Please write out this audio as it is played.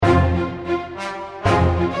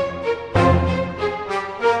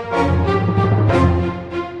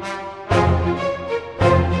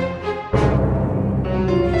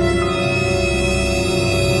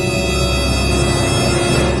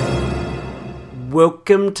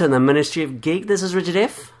Welcome to the Ministry of Geek. This is Richard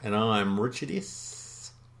F. And I'm Richard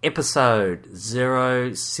S. Episode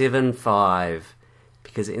 075.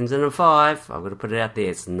 Because it ends in a 5, I've got to put it out there,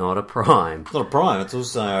 it's not a prime. It's not a prime, it's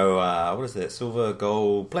also, what is that, silver,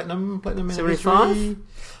 gold, platinum 75?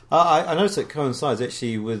 I noticed it coincides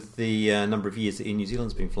actually with the number of years that Air New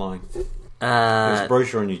Zealand's been flying. There's a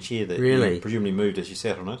brochure on your chair that you presumably moved as you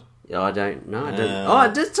sat on it. I don't know. I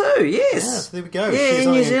did too, yes. Yeah, so there we go. Yeah, Air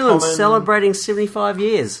New Zealand celebrating 75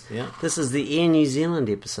 years. Yeah. This is the Air New Zealand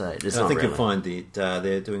episode. I think you'll find that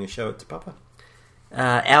they're doing a show at Te Papa.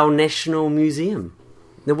 Our National Museum.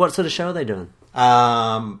 Now, what sort of show are they doing?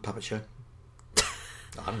 Puppet show.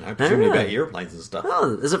 I don't know, presumably about aeroplanes and stuff.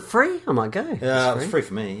 Oh, is it free? I might go. Yeah, it's free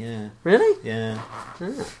for me, yeah. Really? Yeah.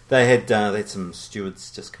 Oh. They had some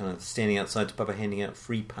stewards just kind of standing outside Te Papa handing out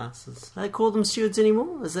free passes. Do they call them stewards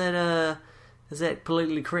anymore? Is that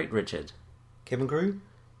politically correct, Richard? Cabin crew?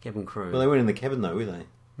 Cabin crew. Well, they weren't in the cabin though, were they?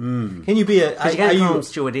 Mm. Can you be a... Because you can't call them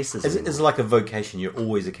stewardesses. Is it like a vocation? You're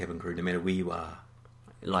always a cabin crew no matter where you are.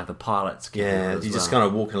 Like the pilots. Yeah, you're just kind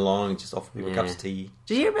of walking along and just offering people cups of tea.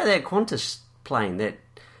 Did you hear about that Qantas plane that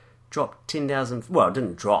dropped 10,000... Well, it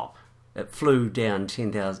didn't drop. It flew down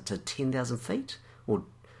 10,000 feet?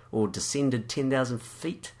 Or descended 10,000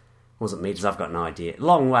 feet? Was it meters? I've got no idea.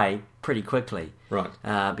 Long way, pretty quickly. Right.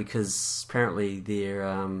 Because apparently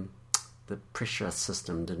the pressure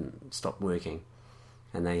system didn't stop working.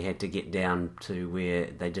 And they had to get down to where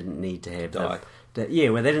they didn't need to have...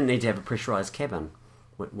 where they didn't need to have a pressurised cabin.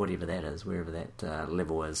 Whatever that is, wherever that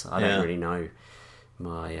level is. I don't really know.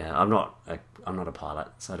 I'm not a pilot,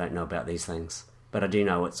 so I don't know about these things. But I do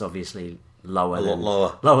know it's obviously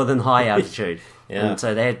lower than high altitude. Yeah. And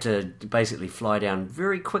so they had to basically fly down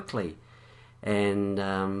very quickly. And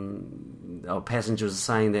our passengers were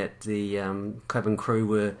saying that the cabin crew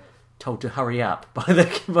were told to hurry up by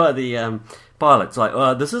the pilots. Like,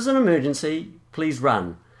 oh, this is an emergency, please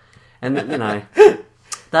run. And, you know...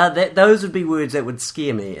 those would be words that would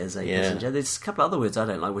scare me as a passenger. There's a couple of other words I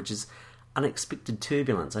don't like, which is unexpected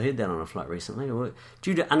turbulence. I heard that on a flight recently.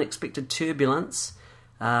 Due to unexpected turbulence,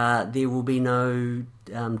 there will be no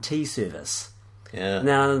tea service. Yeah.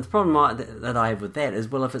 Now, the problem that I have with that is,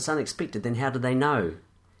 well, if it's unexpected, then how do they know?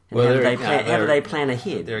 And how do they plan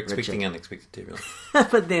ahead? They're expecting unexpected turbulence.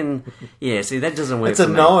 But then, see, that doesn't work. It's a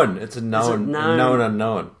known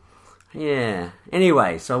unknown. Yeah.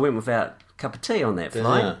 Anyway, so I went without cup of tea on that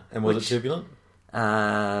flight. Yeah. And was it turbulent?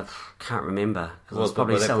 Can't remember. Because I was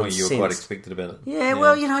probably by that selling point you were quite expected about it. Yeah,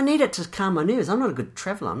 well, I need it to calm my nerves. I'm not a good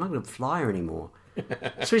traveller. I'm not a good flyer anymore.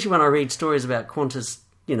 Especially when I read stories about Qantas,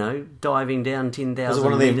 diving down 10,000 metres. Was it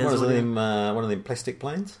one of them plastic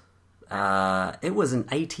planes? It was an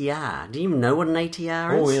ATR. Do you even know what an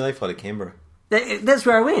ATR is? Oh, yeah, they fly to Canberra. That's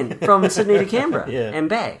where I went, from Sydney to Canberra and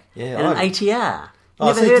back. Yeah, and an ATR.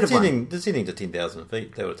 Never heard of one. Descending to 10,000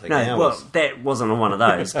 feet, that would take hours. Well, that wasn't on one of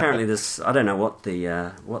those. Apparently, I don't know what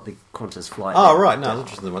the Qantas flight. Oh, right. No, I was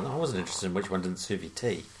interested in the one. I wasn't interested in which one didn't serve you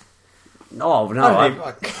tea. Oh no!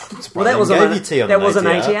 Well, that was an ATR.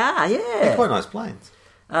 Yeah, they're quite nice planes.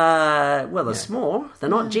 Well, they're small. They're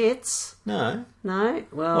not jets. No.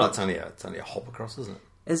 Well, it's only a hop across, isn't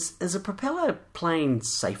it? Is a propeller plane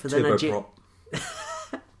safer than a jet?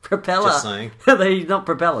 Propeller. Just saying. They're not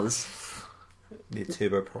propellers. They're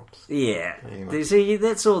turboprops. Yeah. Anyway. See,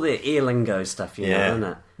 that's all the air lingo stuff, isn't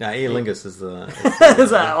it? No, Aer Lingus is the...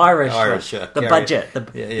 it's Irish. The budget.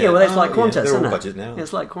 Well, that's like Qantas, they're all isn't budget now.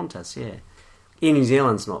 It's like Qantas, yeah. Air New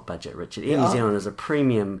Zealand's not budget, Richard. Air New Zealand is a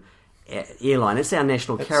premium airline. It's our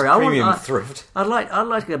national carrier. Premium thrift. I'd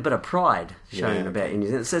like a bit of pride shown about Air New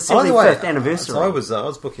Zealand. It's their 75th anniversary. So I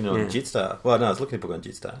was booking on Jetstar. Well, no, I was looking to book on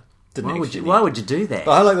Jetstar. Why would you do that?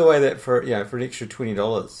 But I like the way that for an extra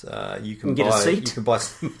 $20, you can get a seat.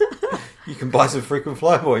 You can buy some frequent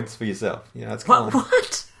flyer points for yourself. It's kind of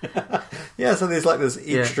what? Yeah, so there's like this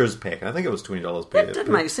extras pack, and I think it was $20 per. That did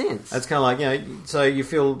make sense. It's kind of like so you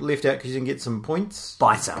feel left out because you can get some points.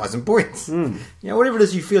 Buy some points. Whatever it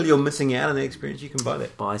is you feel you're missing out on the experience, you can buy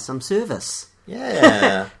that. Buy some service.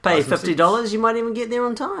 Yeah, pay $50, you might even get there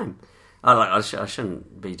on time. I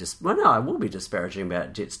shouldn't be I will be disparaging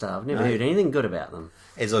about Jetstar. I've never heard anything good about them.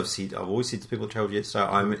 As I've always said to people who travel Jetstar,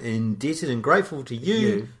 I'm indebted and grateful to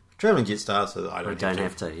you for travelling Jetstar so that I don't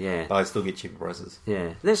have to. Yeah. But I still get cheaper prices.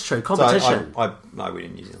 Yeah, that's true. Competition. So I went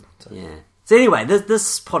in New Zealand. So. Yeah. So anyway,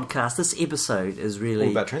 this podcast, this episode is really...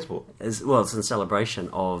 all about transport. It's in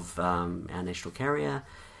celebration of our national carrier.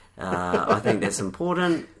 I think that's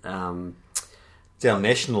important. It's our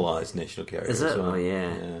nationalised national carrier. Is it? Well. Oh,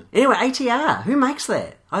 yeah. Anyway, ATR. Who makes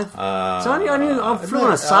that? I flew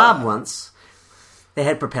on a Saab once. They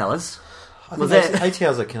had propellers. I think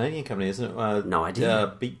ATR's a Canadian company, isn't it? No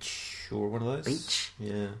idea. Beach or one of those. Beach.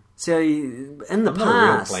 Yeah. So in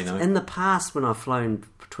the past, when I've flown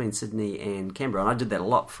between Sydney and Canberra, and I did that a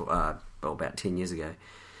lot for about 10 years ago.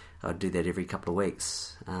 I'd do that every couple of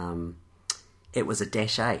weeks. It was a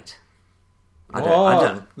Dash 8.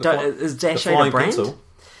 Is Dash 8 a brand? Pencil.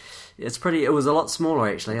 It's pretty. It was a lot smaller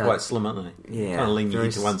actually. Quite slim, aren't they? Yeah, kind of lean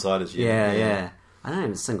you to one side as you. Yeah. I don't know, it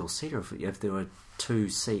was single seater if there were 2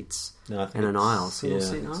 seats and an aisle.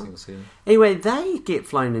 Single seater. Anyway, they get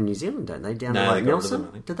flown in New Zealand, don't they? Down to like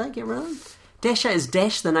Nelson. Did they get rid of them? Dash 8, is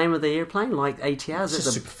Dash the name of the airplane, like ATR? It's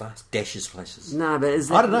just super fast. Dashes places. No, but is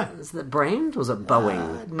that, I don't know. Is that brand or is it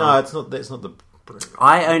Boeing? No, it's not. That's not the.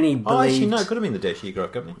 I only believe. Oh, actually, no, it could have been the Dash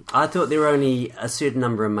aircraft company. I thought there were only a certain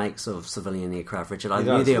number of makes of civilian aircraft, Richard. I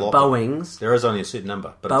knew there were Boeings. There is only a certain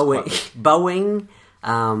number, but Boeing.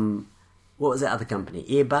 What was that other company?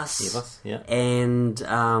 Airbus, yeah, and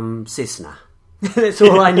Cessna. That's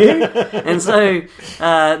all I knew, and so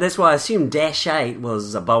that's why I assumed Dash 8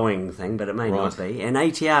 was a Boeing thing, but it may not be. And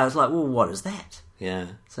ATR is like, well, what is that? Yeah.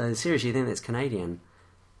 So seriously, you think that's Canadian?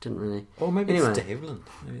 Didn't really. Or maybe it's de Havilland.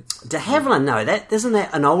 De Havilland, no, isn't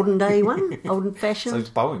that an olden day one, olden fashioned? So it's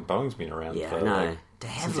Boeing. Boeing's been around. Yeah, no, like, de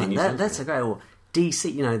Havilland. That's a great. Or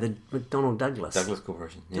DC, the McDonnell Douglas. Douglas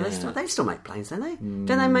Corporation. Yeah. They still make planes, don't they?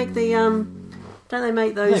 Don't they make the Don't they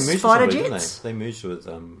make those fighter jets? They merged with.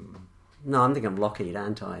 No, I'm thinking of Lockheed,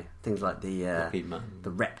 aren't I? Things like the Lockheed Martin.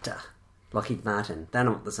 The Raptor, Lockheed Martin. They're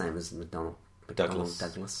not the same as McDonnell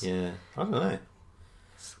Douglas. Yeah, I don't know.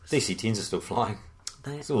 DC-10s are still flying.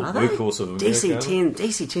 It's all workhorse of America.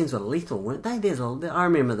 DC-10s were lethal, weren't they? I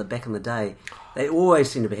remember that back in the day, they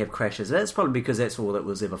always seemed to have crashes. That's probably because that's all that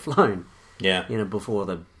was ever flown. Yeah. before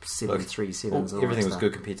the 737s. Everything was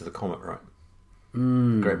good compared to the Comet, right?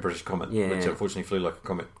 Great British Comet, which unfortunately flew like a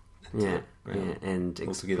comet. And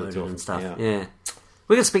exploded and stuff. Yeah.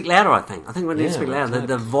 We're going to speak louder, I think. We need to speak louder.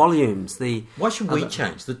 The volumes, Why should we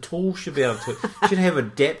change? The tool should be able to... should have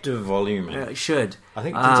adaptive volume. It should. I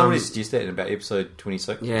think... Did somebody suggest that in about episode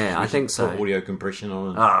 26? Yeah, I think so. Put audio compression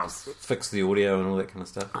on and fix the audio and all that kind of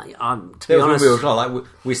stuff. To be honest...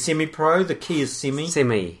 We're semi-pro. The key is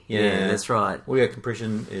semi. Yeah, that's right. Audio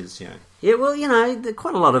compression is, Yeah, well,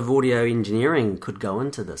 quite a lot of audio engineering could go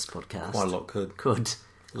into this podcast. Quite a lot could.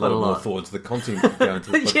 A lot more thought into the content going into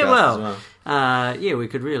the podcast as well. We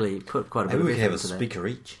could really put quite a bit of effort into have a speaker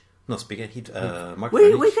each. Not speaker,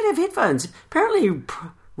 microphone we could have headphones. Apparently,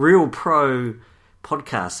 real pro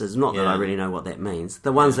podcasters, not that I really know what that means,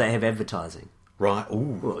 the ones that have advertising. Right,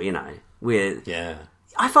 ooh. Well, where... Yeah.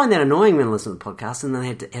 I find that annoying when I listen to podcasts and then they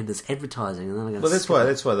have to have this advertising and then I go. Well, that's why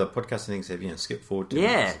the podcasting things have skip forward to.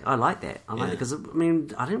 Yeah, I like that. I like it because I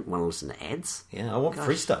don't want to listen to ads. Yeah, I want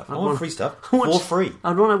free stuff. I want free stuff for free.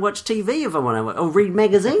 I'd want to watch TV if I want to, or read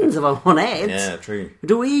magazines if I want ads. Yeah, true.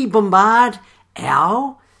 Do we bombard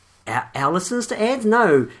our listeners to ads?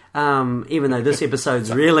 No. Even though this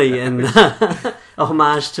episode's really in a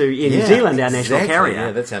homage to Air New Zealand, our national carrier.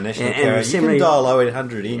 Yeah, that's our national carrier. You can dial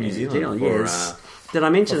 0800 Air New Zealand for. Yes. Did I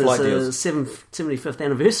mention it's the 75th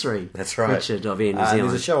anniversary? That's right. Richard, of Air New Zealand.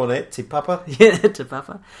 There's a show on that, Te Papa. Yeah, Te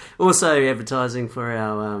Papa. Also advertising for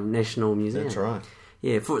our national museum. That's right.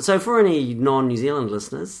 Yeah, for any non-New Zealand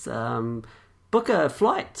listeners, book a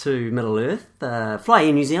flight to Middle Earth, fly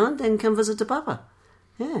Air New Zealand and come visit Te Papa.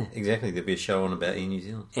 Yeah. Exactly, there'll be a show on about Air New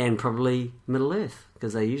Zealand. And probably Middle Earth,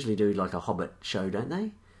 because they usually do like a Hobbit show, don't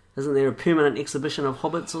they? Isn't there a permanent exhibition of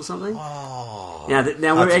hobbits or something? Oh,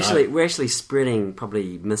 now we're actually spreading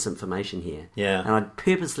probably misinformation here. Yeah, and I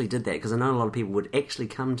purposely did that because I know a lot of people would actually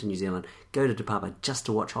come to New Zealand, go to Te Papa just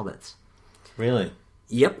to watch hobbits. Really?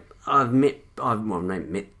 Yep. I've not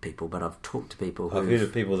met people, but I've talked to people. I've heard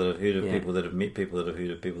of people that have heard of people that have met people that have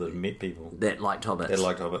heard of people that have met people that liked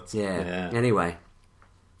hobbits. Yeah. Anyway.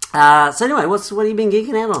 What have you been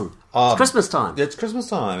geeking out on? It's Christmas time. It's Christmas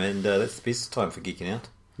time, and that's the best time for geeking out.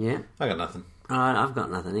 Yeah, I got nothing. I've got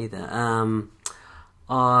nothing either.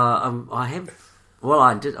 I have. Well,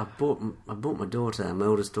 I did. I bought my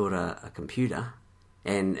oldest daughter, a computer,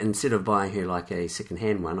 and instead of buying her like a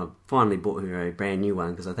second-hand one, I finally bought her a brand new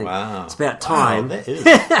one because I think it's about time. Wow, that is.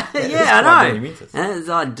 Yeah, I know.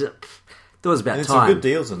 It was about time. Some good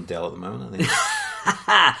deals on Dell at the moment, I think.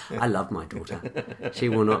 I love my daughter. She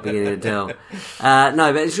will not be getting a Dell.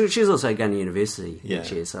 No, but she's also going to university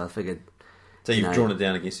next year, so I figured. So you've drawn it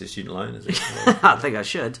down against your student loan, is it? I think I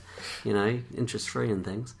should. Interest-free and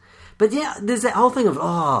things. But yeah, there's that whole thing of,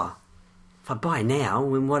 if I buy now,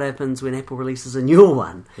 what happens when Apple releases a newer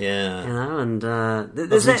one? Yeah. And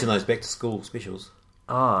there's mention those back-to-school specials.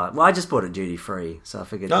 Oh, well, I just bought it duty-free, so I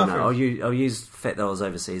figured, I'll use the fact that I was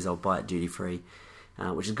overseas, I'll buy it duty-free.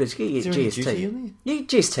 which is good. You Is get there any GST. duty in You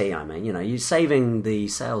GST, I mean, you're saving the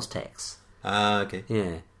sales tax. Okay.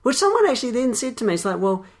 Yeah. Which someone actually then said to me, it's like,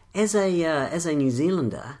 well, as a New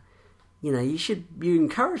Zealander, you're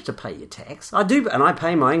encouraged to pay your tax. I do, and I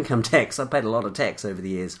pay my income tax. I've paid a lot of tax over the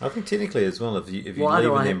years. I think technically as well, if you leave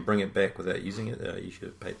and then bring it back without using it, you should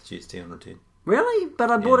have paid the GST on return. Really?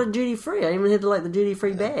 But I bought it duty free. I even had the duty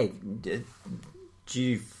free bag.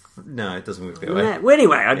 No, it doesn't work that way. Well,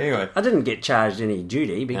 anyway, I didn't get charged any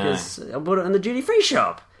duty because I bought it in the duty free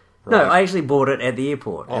shop. Right. No, I actually bought it at the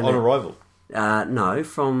airport. On arrival? No,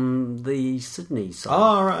 from the Sydney side.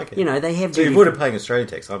 Oh, right, okay. They have. So you avoided paying Australian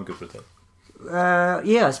tax. I'm good with that.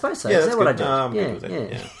 Yeah, I suppose so. Yeah, is that what I did? I'm good with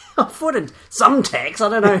that. Yeah. I avoided some tax. I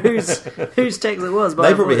don't know whose tax it was, but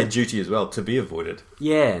they probably had duty as well to be avoided.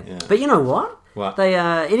 Yeah. But you know what? What? They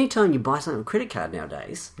anytime you buy something with a credit card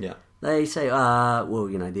nowadays, they say,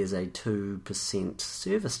 there's a 2%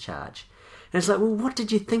 service charge, and it's like, well, what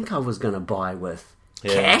did you think I was going to buy with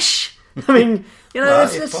cash? I mean,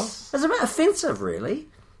 it's a bit offensive, really.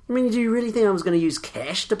 I mean, do you really think I was going to use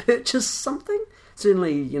cash to purchase something?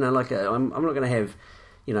 Certainly, I'm not going to have,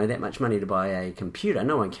 that much money to buy a computer.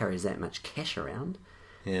 No one carries that much cash around.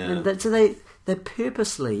 Yeah. And so they're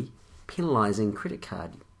purposely penalising credit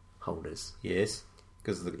card holders. Yes,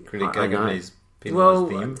 because the credit card companies penalise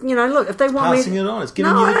them. Look, if they want passing it on, it's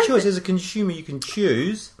giving you the choice. As a consumer, you can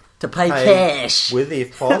choose to pay cash with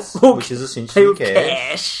EFTPOS, which is essentially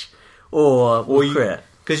cash. Or credit.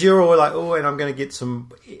 Because you're all like, and I'm going to get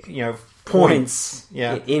some, points.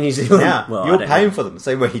 Yeah. In New Zealand. Now, you're paying for them.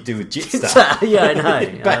 Same way you do with Jetstar. Yeah, I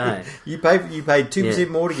know. You paid 2%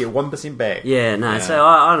 more to get 1% back. Yeah, no. Yeah. So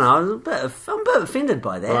I don't know. I'm a bit offended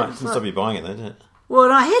by that. Right, it stop you buying it, though, didn't it?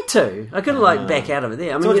 Well, I had to. I couldn't back out of it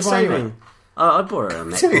there. I mean, you're saving. I bought it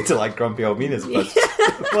on MacBook. To grumpy old men as opposed to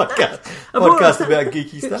podcast about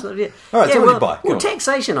geeky stuff. Yeah. All right, so what did you buy? Well,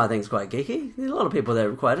 taxation I think is quite geeky. There's a lot of people that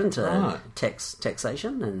are quite into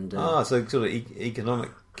taxation and. So sort of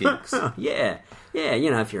economic geeks. Yeah.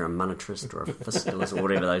 If you're a monetarist or a fiscalist or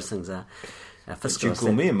whatever those things are. Did you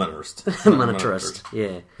call me a monetarist? Monetarist,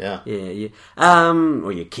 yeah.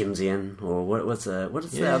 Or you're Keynesian, or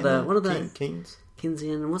the other? What are the Keynes?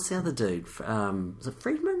 Keynesian. What's the other dude? Is it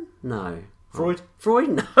Friedman? No. Freud?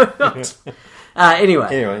 No.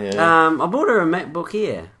 Anyway, yeah. I bought her a MacBook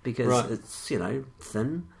Air because it's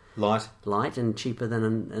thin, light, and cheaper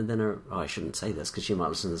than a. Oh, I shouldn't say this because she might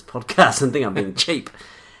listen to this podcast and think I'm being cheap.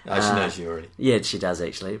 She knows you already. Yeah, she does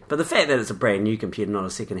actually. But the fact that it's a brand new computer, not a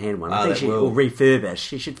second-hand one, I think she will refurbish.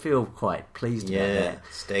 She should feel quite pleased about that. Yeah,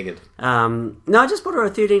 staggered. No, I just bought her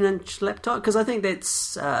a 13-inch laptop because I think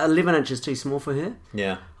that's 11 inches too small for her.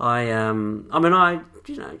 Yeah.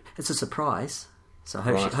 It's a surprise. So I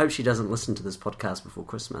hope she doesn't listen to this podcast before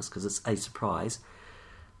Christmas because it's a surprise.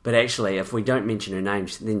 But actually, if we don't mention her name,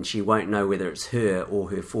 then she won't know whether it's her or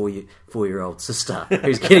her four-year-old sister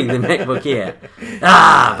who's getting the MacBook Air.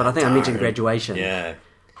 But I think I mentioned graduation. Yeah.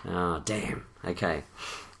 Oh, damn. Okay.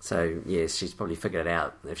 So, yes, she's probably figured it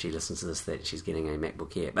out if she listens to this that she's getting a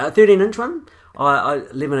MacBook Air. But a 13-inch one,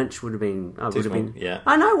 11-inch would have been... Yeah.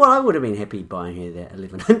 I know, I would have been happy buying her that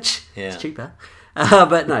 11-inch. Yeah. It's cheaper.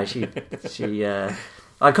 But no, she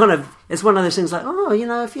I kind of... It's one of those things like,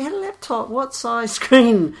 if you had a laptop, what size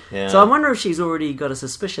screen? Yeah. So I wonder if she's already got a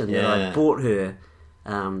suspicion that I bought her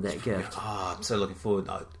that gift. Oh, I'm so looking forward.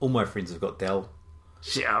 All my friends have got Dell.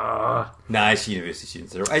 Sure. No, it's university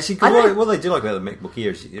students. Actually, what they do like about the MacBook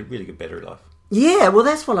Air is a really good battery life. Yeah, well,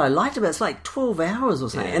 that's what I liked about it. It's like 12 hours or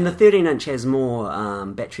something. Yeah. And the 13-inch has more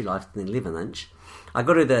battery life than the 11-inch. I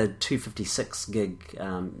got her the 256 gig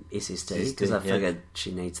SSD because I figured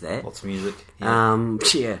she needs that. Lots of music.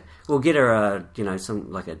 Yeah. We'll get her a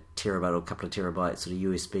terabyte or a couple of terabytes sort of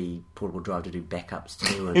USB portable drive to do backups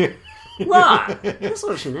too. And what? That's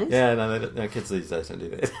all she needs. Yeah, no, kids these days don't do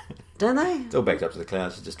that. Don't they? It's all backed up to the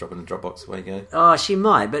cloud. She just drop it in a Dropbox. Away you go. Oh, she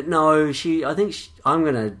might, but no. I think I'm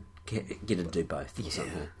going to get her to do both or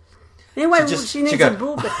something. Anyway, she needs a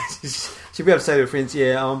broadband. She'll be able to say to her friends,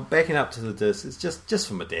 I'm backing up to the disc. It's just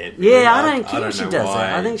for my dad. Really. Yeah, I don't care if she does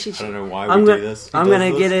that. I think I don't know why we do this. I'm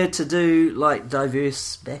going to get her to do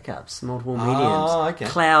diverse backups, multiple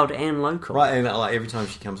mediums, cloud and local. Right, and every time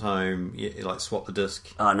she comes home, swap the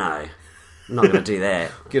disc. Oh no, I'm not going to do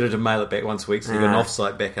that. Get her to mail it back once a week, so you got an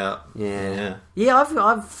off-site backup. Yeah.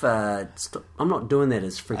 I'm not doing that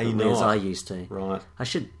as frequently as I used to. Right. I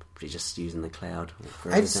should. Just using the cloud.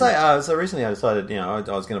 I have to say, so recently I decided, I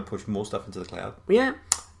was going to push more stuff into the cloud. Yeah.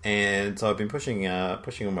 And so I've been pushing all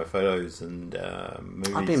my photos and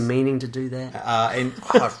movies. I've been meaning to do that.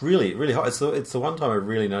 It's really, really hot. It's the one time I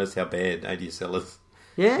really noticed how bad ADSL is.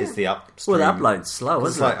 Yeah. It's the upstream. Well, the upload's slow,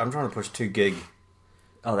 isn't it? I'm trying to push 2 gig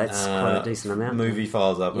Oh, that's quite a decent amount. Movie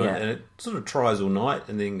files up, and it sort of tries all night,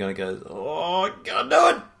 and then goes, oh, I can't do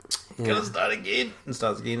it. Gotta start again, and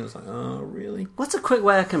starts again. And it's like, oh, really? What's a quick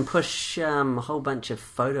way I can push a whole bunch of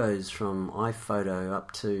photos from iPhoto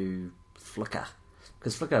up to Flickr?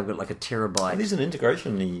 Because Flickr, I've got like a terabyte. There's an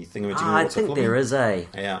integration-y thing. I think there is,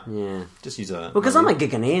 Yeah. Just use a... Well, because I'm a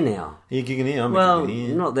Giganeer now. You're Giganeer, I'm a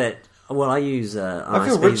Giganeer. Not that... Well, I use... I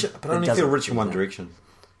feel rich, but I only feel rich in one direction.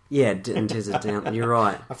 Yeah, in terms of down... You're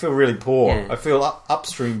right. I feel really poor. Yeah. I feel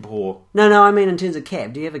upstream poor. No, I mean in terms of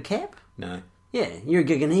cap. Do you have a cap? No. Yeah, you're a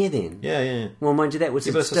Giganeer then. Yeah. Well, mind you, that was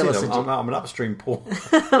still I'm an upstream poor.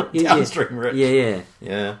 Downstream rich. Yeah.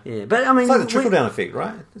 But I mean... It's like the trickle-down effect,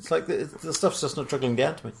 right? It's like the stuff's just not trickling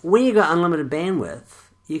down to me. When you got unlimited bandwidth,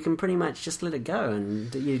 you can pretty much just let it go,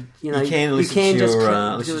 and you can unless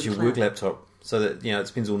it's your work laptop. So that, it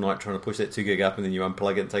spends all night trying to push that 2 gig up, and then you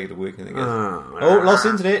unplug it and take it to work, and then it goes, lost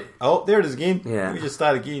internet. Oh, there it is again. Yeah. We just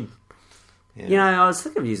start again. Yeah. I was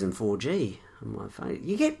thinking of using 4G on my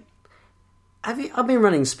phone. I've been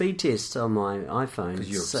running speed tests on my iPhone.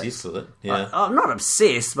 Because you're obsessed with it. Yeah. I'm not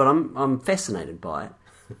obsessed, but I'm fascinated by it.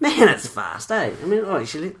 Man, it's fast, eh? I mean,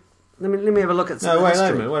 actually, let me have a look at some wait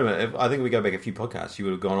a minute. I think if we go back a few podcasts, you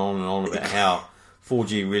would have gone on and on about how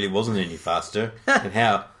 4G really wasn't any faster, and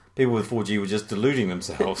how people with 4G were just deluding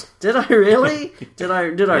themselves. Did I really? Did I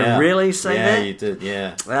really say that? Yeah, you did.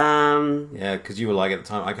 Yeah. Yeah, because you were like at the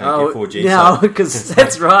time, I can't get 4G. No, because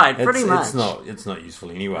that's right. Pretty much. It's not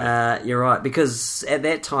useful anyway. You're right, because at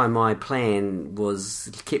that time my plan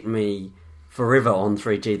kept me forever on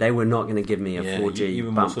 3G. They were not going to give me a 4G. You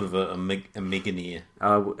were more sort of a meganeer.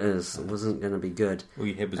 It wasn't going to be good. All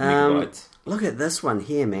you had was megabytes. Look at this one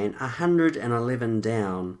here, man. 111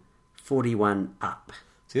 down, 41 up.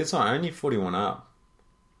 See, that's not only 41 up.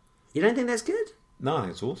 You don't think that's good? No, I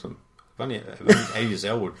think it's awesome. If only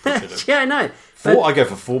ADSL would push it. Yeah, I know. I go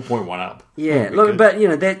for 4.1 up. Yeah, look, but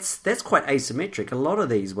that's quite asymmetric. A lot of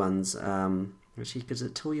these ones, actually, does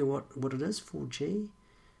it tell you what it is? 4G?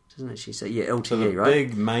 Doesn't it actually say? Yeah, LTE, so the right?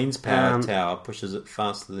 big mains power tower pushes it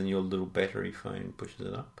faster than your little battery phone pushes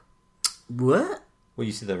it up. What? Well,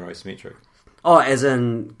 you said they were asymmetric. Oh, as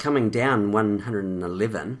in coming down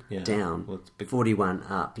 111 down, well, big, 41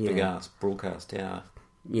 up. Yeah. Big ass broadcast tower.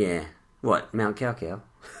 Yeah. What, Mount Cow?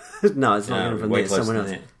 No, it's not from there. Someone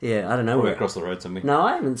else. Yeah, I don't know. We're across the road somewhere. No,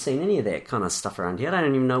 I haven't seen any of that kind of stuff around here. I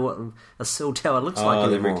don't even know what a cell tower looks like anymore.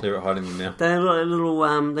 They're very clear at hiding them now. They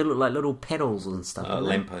look like little pedals and stuff.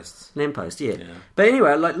 Lampposts. Lampposts, yeah. But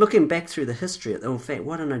anyway, like looking back through the history, in fact,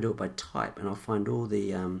 why don't I do it by type, and I'll find all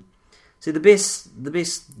the... See, the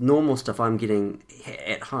best normal stuff I'm getting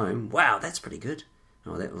at home, wow, that's pretty good.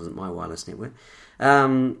 Oh, that wasn't my wireless network.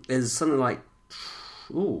 Is something like,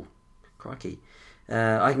 ooh, crikey.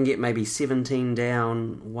 I can get maybe 17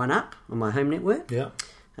 down, 1 up on my home network. Yeah.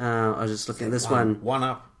 I was just looking at this one. 1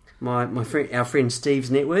 up. My friend, our friend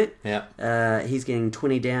Steve's network. Yeah. He's getting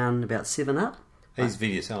 20 down, about 7 up. He's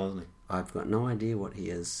VDSL, isn't he? I've got no idea what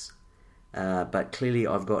he is. But clearly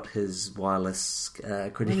I've got his wireless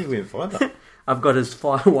credentials. I've got his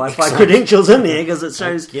Wi-Fi credentials in there because it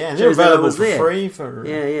shows they're available for free.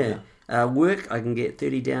 Work, I can get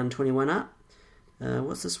 30 down, 21 up.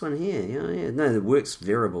 What's this one here? Yeah. No, the work's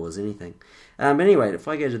variable as anything. But anyway, if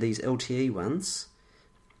I go to these LTE ones,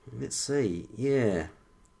 let's see. Yeah.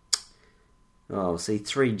 Oh, see,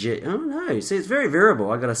 3G. Oh, no. See, it's very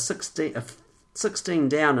variable. I got a 16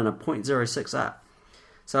 down and a 0.06 up.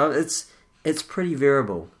 So it's pretty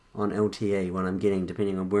variable on LTE what I'm getting,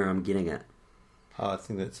 depending on where I'm getting it. I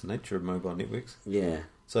think that's the nature of mobile networks. Yeah.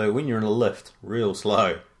 So when you're in a lift, real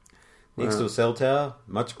slow. Next to a cell tower,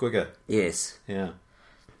 much quicker. Yes. Yeah.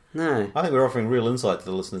 No. I think we're offering real insight to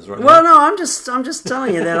the listeners right now. Well, no, I'm just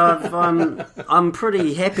telling you that I'm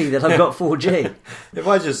pretty happy that I've got 4G. If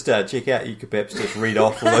I just check out, you could perhaps just read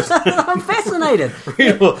off all those. I'm fascinated.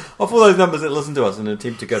 Read off all those numbers that listen to us in an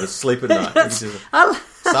attempt to go to sleep at night.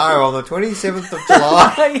 So on the 27th of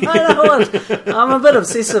July, I know what, I'm a bit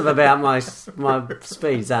obsessive about my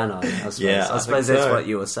speeds, aren't I? I suppose, I suppose that's what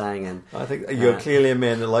you were saying. And I think you're clearly a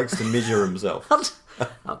man that likes to measure himself.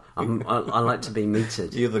 I like to be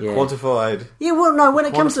metered. You're the quantified. Yeah, well, no. When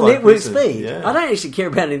it comes to network speed, I don't actually care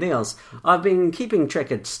about anything else. I've been keeping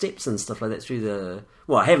track of steps and stuff like that through the.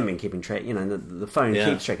 Well, I haven't been keeping track. The phone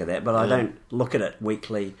keeps track of that, but I don't look at it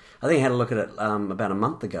weekly. I think I had a look at it about a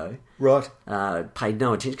month ago. Right. Paid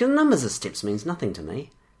no attention because the numbers of steps means nothing to me.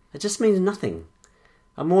 It just means nothing.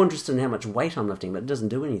 I'm more interested in how much weight I'm lifting, but it doesn't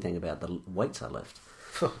do anything about the weights I lift.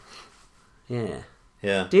 Yeah.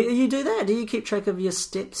 Yeah. Do you do that? Do you keep track of your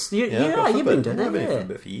steps? You've been doing that. I've been for a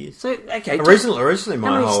bit for years. So okay. Recently,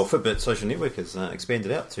 my whole Fitbit social network has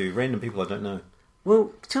expanded out to random people I don't know.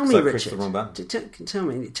 Well, tell me, Richard. The wrong button.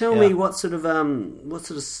 Tell me what sort of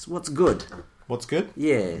what's good. What's good?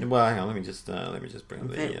 Yeah. Well, hang on. Let me just bring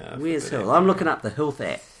the. Where's Health? I'm looking up the Health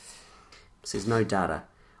app. It says no data.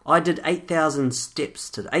 I did 8,000 steps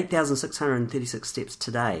today. 8,636 steps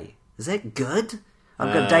today. Is that good?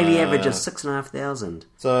 I've got a daily average of 6,500.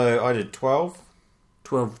 So I did 12.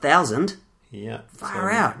 12,000? Yeah. Far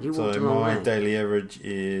out. You walked a long way. So my daily average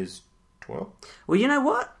is 12. Well, you know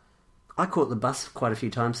what? I caught the bus quite a few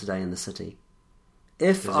times today in the city.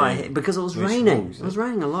 Because it was raining. It was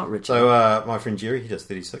raining a lot, Richard. So my friend Jerry, he does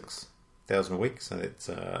 36,000 a week. So that's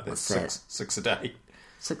six a day.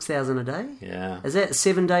 6,000 a day? Yeah. Is that a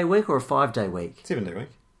 7-day week or a 5-day week? 7-day week.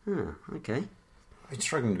 Oh, okay. I've been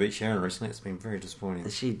struggling to beat Sharon recently. It's been very disappointing.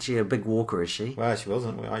 Is she a big walker, is she? Well, she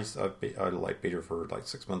wasn't. I beat her for like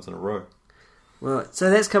 6 months in a row. Well,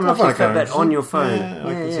 so that's coming off your Fitbit on your phone. Yeah,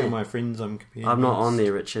 I can see all my friends I'm competing I'm not on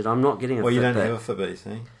there, Richard. I'm not getting a Fitbit. Well, you don't have a Fitbit, you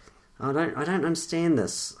see. I don't understand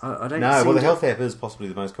this. I don't. No, well, the Health app is possibly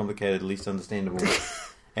the most complicated, least understandable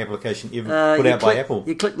application ever put out by Apple.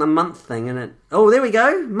 You click the month thing and it... Oh, there we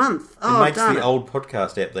go. Month. Oh, it makes the old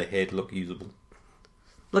podcast app they had look usable.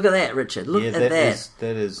 Look at that, Richard. Look at that.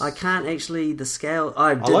 That is... I can't actually... The scale...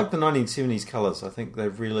 I like the 1970s colours. I think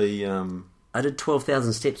they've really... I did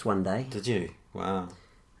 12,000 steps one day. Did you? Wow.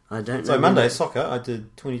 I don't know. So Monday, soccer, I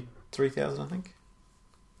did 23,000, I think.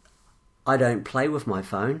 I don't play with my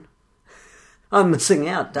phone. I'm missing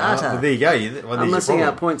out data. Well, there you go. I'm missing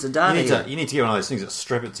out points of data. You need to get one of those things that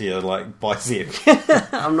strap it to your bicep.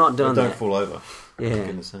 I'm not doing that. Don't fall over. Yeah, for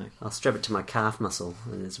goodness sake. I'll strap it to my calf muscle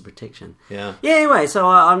as a protection. Yeah. Yeah. Anyway, so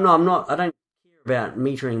I don't care about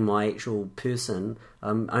metering my actual person.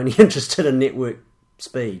 I'm only interested in network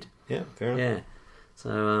speed. Yeah, fair enough.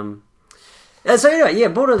 Yeah. So anyway, yeah,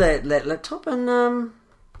 bought her that laptop, and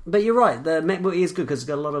but you're right. The MacBook Air is good because it's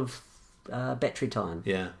got a lot of battery time.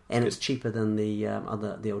 Yeah, and it's cheaper than the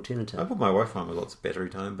alternative. I put my wife on with lots of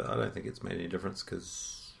battery time, but I don't think it's made any difference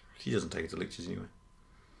because she doesn't take it to lectures anyway.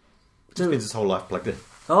 She spends his whole life plugged in.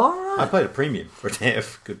 Oh, right. I paid a premium for it to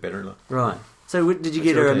have good battery life. Right. So did you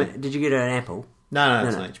get her an Apple? No,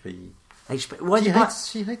 it's an HP. HP. Why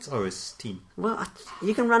she hates OS 10. Well,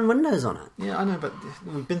 you can run Windows on it. Yeah, I know, but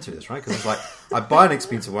we've been through this, right? Because it's like I buy an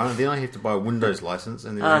expensive one, and then I have to buy a Windows license,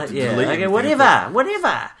 and then I have to delete it. Okay,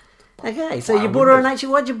 whatever. Okay, so you bought her an HP.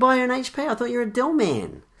 Why'd you buy her an HP? I thought you were a Dell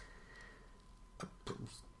man.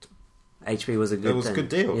 HP was a good thing. It was a good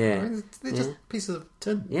deal. Yeah. They're just pieces of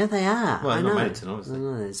tin. Yeah, they are. Well, they're not made of tin, obviously. I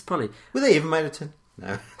know. It's probably... Were they ever made of tin?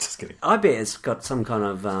 No, just kidding. I bet it's got some kind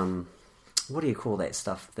of... what do you call that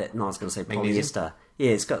stuff? I was going to say polyester.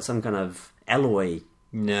 Yeah, it's got some kind of alloy.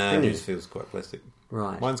 No, it just feels quite plastic.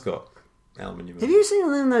 Right. Mine's got aluminium. Have you seen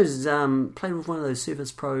one of those... played with one of those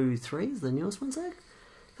Surface Pro 3s, the newest ones there?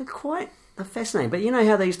 They're fascinating. But you know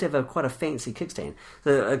how they used to have quite a fancy kickstand?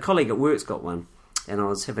 A colleague at work's got one, and I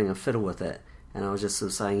was having a fiddle with it, and I was just sort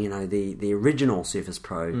of saying, the original Surface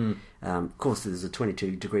Pro, of course there's a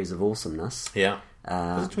 22 degrees of awesomeness. Yeah.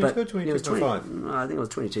 Was it 22 or 22.5? No, I think it was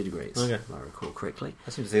 22 degrees, okay. if I recall correctly.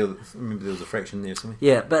 I remember there was a fraction there somewhere.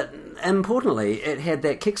 Yeah, but importantly, it had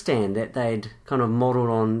that kickstand that they'd kind of modelled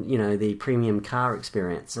on, the premium car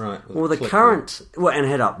experience. Right. Or the current... Well, and it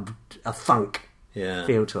had a funk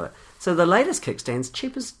feel to it. So the latest kickstand's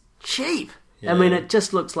cheap as cheap. Yeah. I mean, it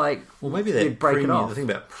just looks like... Well, maybe that break premium, it off. The thing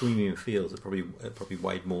about premium feels, it probably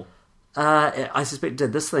weighed more. I suspect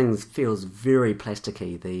this thing feels very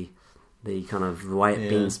plasticky, the kind of the way it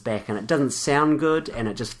bends back, and it doesn't sound good, and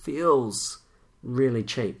it just feels really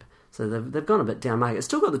cheap. So they've gone a bit down market. It's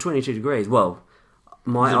still got the 22 degrees. Well,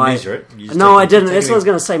 my eyes... measure it? No, I didn't. That's what I was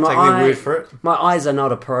going to say. Word for it? My eyes are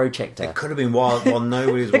not a protractor. It could have been wild while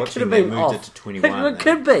nobody was watching. They moved it to 21. It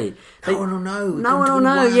could be. No one will know. No one will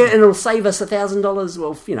know. Yeah, and it'll save us $1,000. Well,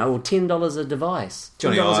 or $10 a device.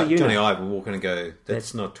 Johnny Ive will walk in and go,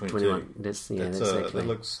 "That's not 22. 21. That's exactly. That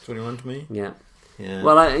looks 21 to me." Yeah. Yeah.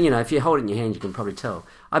 Well, if you hold it in your hand, you can probably tell.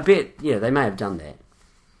 I bet. Yeah, they may have done that.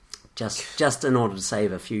 Just in order to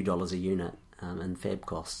save a few dollars a unit in fab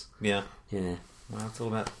costs. Yeah. Yeah. Well, it's all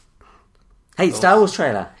about. Hey, Star Wars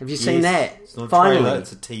trailer. Have you seen that? It's not a Finally. trailer,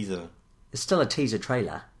 it's a teaser. It's still a teaser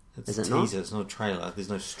trailer. It's a teaser, it's not a trailer. There's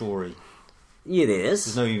no story. Yeah, there is.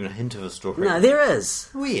 There's no even a hint of a story. No, there is.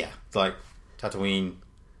 Oh, yeah. It's like Tatooine.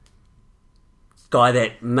 Guy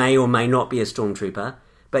that may or may not be a stormtrooper,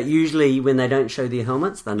 but usually when they don't show their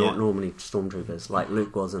helmets, they're not normally stormtroopers, like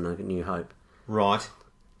Luke was in A New Hope. Right.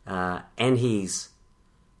 And he's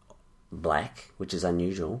black, which is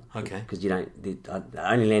unusual. Okay. Because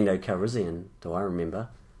only Lando Calrissian, do I remember,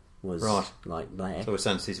 was like black. So we're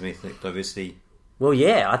saying systemic diversity. Well,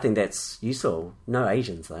 yeah, I think that's useful. No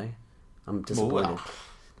Asians, though. I'm disappointed. Well.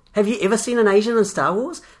 Have you ever seen an Asian in Star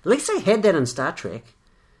Wars? At least they had that in Star Trek.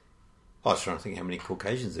 I was trying to think how many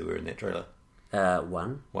Caucasians there were in that trailer.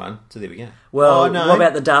 One. So there we go. Well, no. what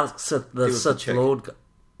about the Dark Sith, the Sith Sith Lord?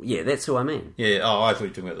 Yeah, that's who I mean. Yeah, I thought you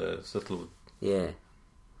were talking about the Sith Lord. Yeah.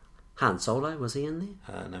 Han Solo, was he in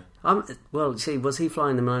there? No. Well, see, was he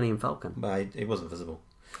flying the Millennium Falcon? But he wasn't visible.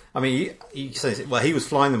 I mean, you say, well, he was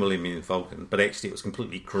flying the Millennium Falcon, but actually it was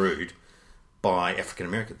completely crewed by African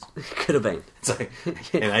Americans. Could have been. So,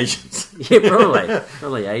 and Asians. Yeah,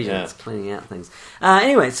 probably Asians cleaning out things.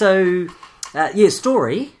 Anyway, so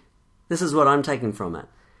story. This is what I'm taking from it.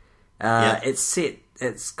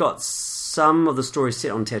 It's got some of the story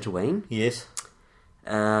set on Tatooine. Yes.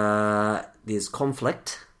 There's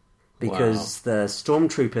conflict because the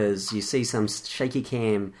stormtroopers. You see some shaky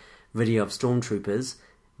cam video of stormtroopers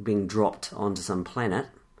being dropped onto some planet.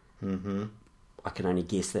 Mm-hmm. I can only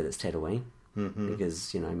guess that it's Tatooine. Mm-hmm.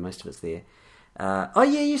 Because, most of it's there.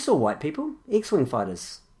 You saw white people. X-Wing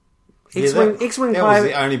fighters. X-Wing was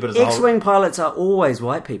the only bit of the X-Wing pilots are always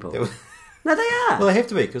white people. No, they are. Well, they have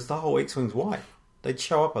to be, because the whole X-Wing's white. They'd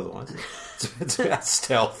show up otherwise. It's about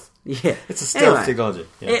stealth. Yeah. It's a stealth technology.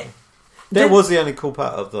 Yeah. That was the only cool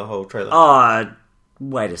part of the whole trailer. Oh,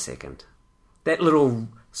 wait a second. That little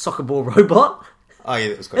soccer ball robot? Oh, yeah,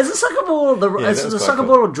 that was quite Is the soccer ball is the soccer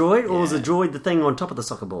ball a droid, or is the droid the thing on top of the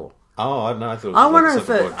soccer ball? Oh, I don't know. I thought it was I wonder if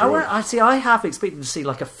I half expected to see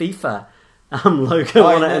like a FIFA logo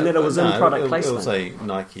on it, and then it was in product placement. It will say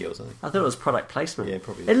Nike or something. I thought it was product placement. Yeah,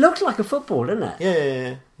 probably. It looked like a football, didn't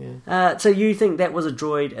it? Yeah. So you think that was a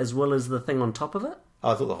droid as well as the thing on top of it?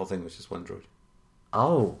 I thought the whole thing was just one droid.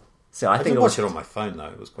 Oh, so I think didn't watch it on my phone though.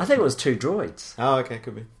 It was. I think it was two droids. Oh, okay,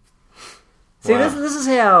 could be. See, this is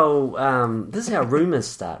how rumours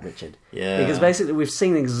start, Richard. Yeah. Because basically we've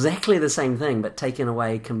seen exactly the same thing, but taken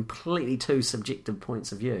away completely two subjective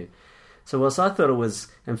points of view. So whilst I thought it was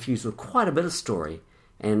infused with quite a bit of story,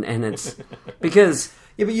 and it's because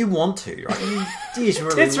yeah, but you want to, right?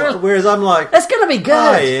 Really whereas I'm like, it's going to be good.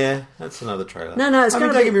 Oh yeah, that's another trailer. No, it's going to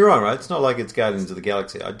be. Don't get me wrong, right? It's not like it's Guardians of the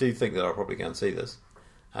Galaxy. I do think that I'll probably go and see this,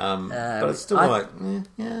 but it's still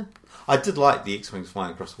yeah. I did like the X-Wings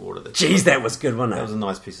flying across the water. Jeez, that was good, wasn't it? That was a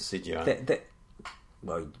nice piece of CGI.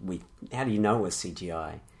 How do you know it was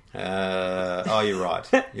CGI? You're right.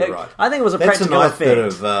 You're right. I think it was a That's practical a nice effect. bit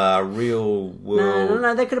of real world.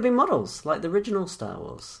 No. They could have been models, like the original Star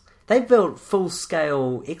Wars. They built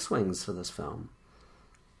full-scale X-Wings for this film.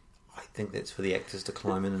 I think that's for the actors to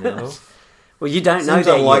climb in and out of. Well, you don't know that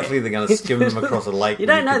Seems unlikely they're going to skim them across a lake. You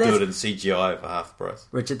don't know that. Do it in CGI for half the price.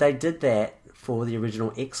 Richard, they did that for the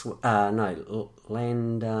original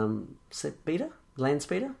Land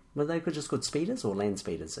Speeder? Were they just called speeders or land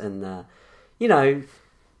speeders? And, Luke's speeder.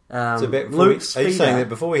 Are you saying that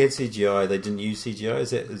before we had CGI, they didn't use CGI?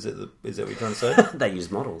 Is that what you're trying to say? They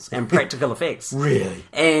used models and practical effects. Really?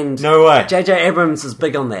 And no way. J.J. Abrams is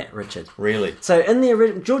big on that, Richard. Really? So in the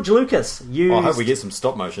original, George Lucas used... I hope we get some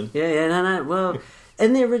stop motion. No. Well,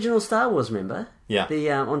 in the original Star Wars, remember? Yeah.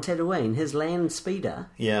 The on Tatooine, his land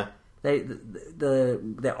speeder... Yeah.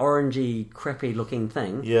 The orangey, crappy looking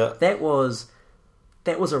thing. Yeah. That was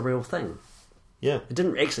a real thing. Yeah. It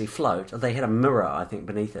didn't actually float. They had a mirror, I think,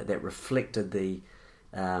 beneath it that reflected the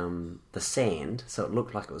sand, so it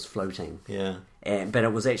looked like it was floating. Yeah. But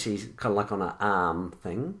it was actually kind of like on an arm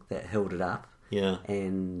thing that held it up. Yeah.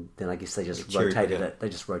 And then I guess they just rotated it. They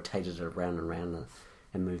just rotated it around and around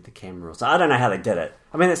and moved the camera. So I don't know how they did it.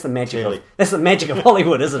 I mean, that's the magic of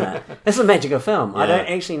Hollywood, isn't it? That's the magic of film. Yeah. I don't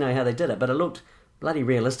actually know how they did it, but it looked bloody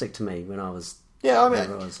realistic to me when I was. Yeah, I mean,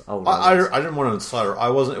 I was old. I didn't want to insult her.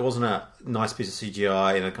 It wasn't a nice piece of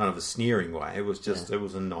CGI in a kind of a sneering way. It was just, It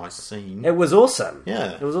was a nice scene. It was awesome.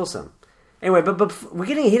 Yeah, it was awesome. Anyway, but we're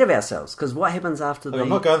getting ahead of ourselves because what happens after I'm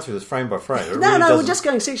not going through this frame by frame. We're just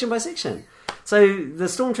going section by section. So the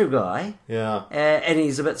Stormtrooper guy, and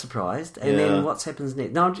he's a bit surprised, and then what happens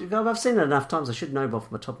next? No, I've seen it enough times. I should know off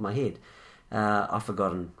the top of my head. I've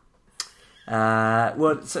forgotten.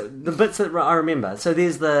 So the bits that I remember. So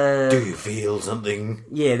there's the. Do you feel something?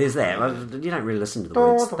 Yeah, there's that. You don't really listen to the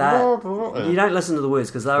words. You don't listen to the words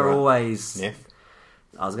because they're always. Yeah.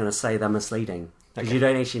 I was going to say they're misleading because you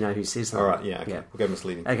don't actually know who says them. All right, yeah, we'll go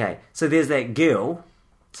misleading. Okay, so there's that girl.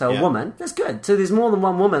 So a woman. That's good. So there's more than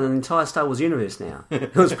one woman in the entire Star Wars universe now.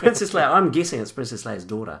 It was Princess Leia. I'm guessing it's Princess Leia's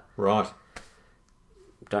daughter. Right.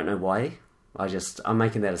 Don't know why. I'm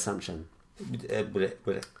making that assumption. But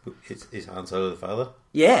is Han Solo the father?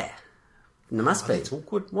 Yeah. It must be. It's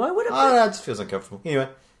awkward. Why would it be? It just feels uncomfortable. Anyway,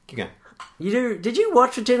 keep going. Did you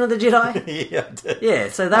watch Return of the Jedi? Yeah, I did. Yeah,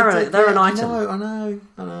 so they're an item. I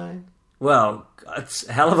know. Well, it's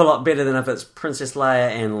a hell of a lot better than if it's Princess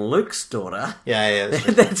Leia and Luke's daughter. Yeah.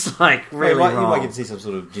 That's like really wrong. You might get to see some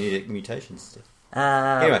sort of genetic mutations.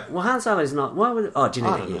 Anyway. Well, Han Solo's not... Why would... Oh,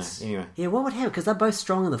 genetic, yes. Anyway. Yeah, what would happen? Because they're both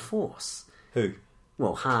strong in the Force. Who?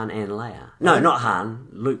 Well, Han and Leia. No, not Han.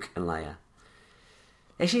 Luke and Leia.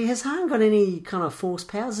 Actually, has Han got any kind of Force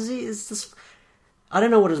powers? Is this... I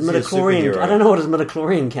don't know what his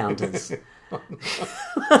midichlorian count is.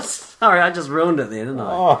 Sorry, I just ruined it there, didn't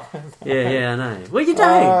I? Oh. Yeah, I know. Well, you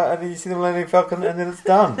don't. And then you see the Millennium Falcon, and then it's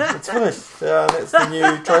done. It's finished. That's the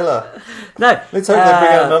new trailer. No. Let's hope they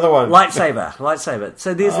bring out another one. Lightsaber.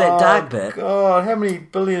 So there's that dark bit. God, how many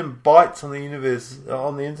billion bytes on the universe,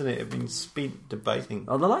 on the internet, have been spent debating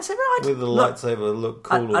on the lightsaber? Whether the lightsaber look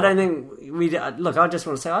cool I don't think we... Look, I just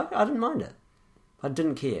want to say, I didn't mind it. I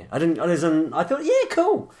didn't care. I thought, yeah,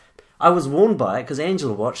 cool. I was warned by it because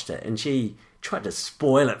Angela watched it and she tried to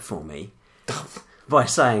spoil it for me by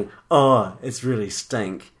saying, "Oh, it's really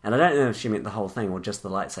stink." And I don't know if she meant the whole thing or just the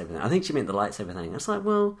lightsaber thing. I think she meant the lightsaber thing. It's like,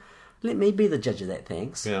 well, let me be the judge of that,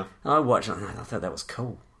 thanks. Yeah. And I watched it and I thought that was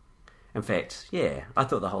cool. In fact, yeah, I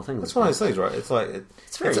thought the whole thing was That's one of those things, right? It's like...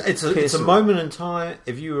 It's a moment in time.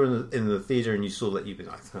 If you were in the theatre and you saw that, you'd be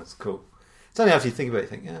like, "That's cool." It's only after you think about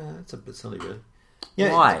it, you think, it's a bit silly, really.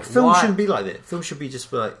 Yeah, Why? Film shouldn't be like that. Film should be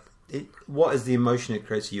just like... what is the emotion it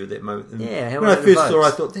creates for you at that moment? And yeah, when I first saw it,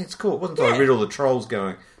 I thought, that's cool. It wasn't until I read all the trolls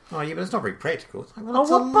going, "Oh, yeah, but it's not very practical." It's like, well,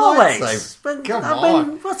 what bollocks? But, Come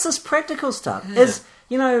on. What's this practical stuff? Yeah. Is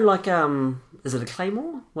it a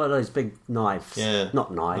claymore? One of those big knives? Yeah.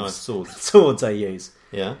 Not knives. Swords. Swords I use.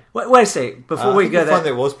 Yeah. Wait a sec. Before we go there... I find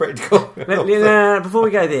that was practical. Before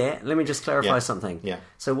we go there, let me just clarify something. Yeah.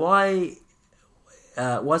 So why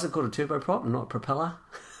is it called a turboprop and not a propeller?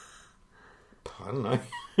 I don't know.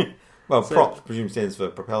 Well, prop, I presume, stands for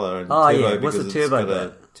propeller, and turbo because what's the turbo it's got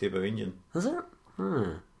a turbo engine. Is it?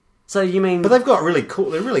 So you mean... But they've got really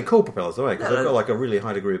cool propellers, don't they? Because they've got like a really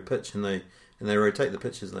high degree of pitch, and they rotate the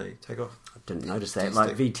pitch as they take off. I didn't notice that.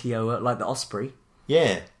 Like VTO, like the Osprey.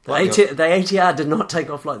 Yeah. The ATR did not take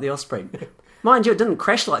off like the Osprey. Mind you, it didn't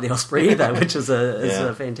crash like the Osprey either, which is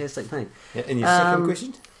a fantastic thing. Yeah, and your second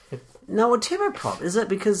question? No, a turboprop, is it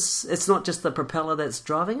because it's not just the propeller that's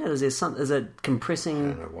driving it? Is it compressing?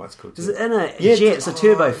 I don't know why it's called. Is it in a jet? It's a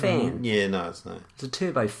turbo fan. Yeah, no, it's no. It's a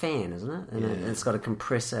turbo fan, isn't it? And it's got a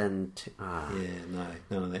compressor and. Yeah, no,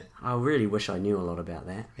 none of that. I really wish I knew a lot about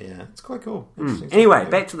that. Yeah, it's quite cool. Anyway,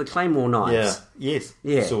 back to the Claymore knives.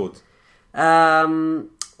 Yeah. Swords.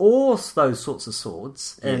 All those sorts of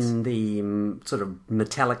swords in the sort of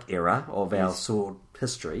metallic era of our sword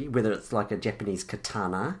history, whether it's like a Japanese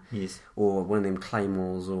katana, or one of them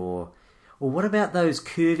claymores, or what about those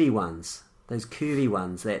curvy ones? Those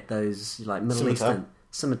like Middle Eastern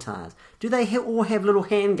scimitars. Do they all have little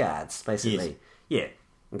hand guards, basically? Yes.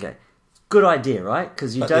 Yeah. Okay. Good idea, right?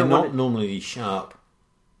 Because they're not normally sharp.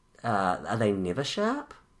 Are they never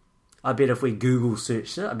sharp? I bet if we Google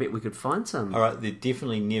searched it, I bet we could find some. All right, they're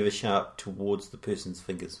definitely never sharp towards the person's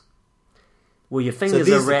fingers. Well, your fingers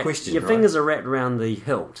fingers are wrapped around the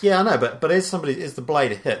hilt. Yeah, I know, but as the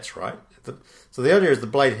blade hits, right? So the idea is the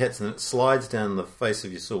blade hits and it slides down the face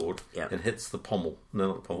of your sword and hits the pommel. No,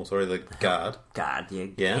 not the pommel, sorry, the guard. Guard,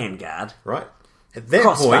 yeah. Hand guard. Right. At that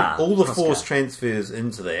point, all the force transfers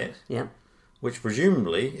into that. Yeah. Which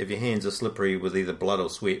presumably, if your hands are slippery with either blood or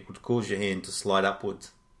sweat, would cause your hand to slide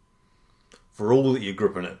upwards. For all that you're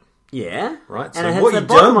gripping it. Yeah. Right? So and it hits the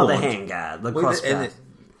bottom of the handguard, the crossguard.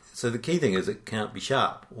 So the key thing is it can't be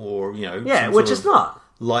sharp or, which is not.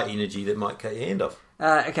 Light energy that might cut your hand off.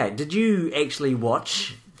 Okay, did you actually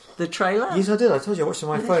watch the trailer? Yes, I did. I told you I watched it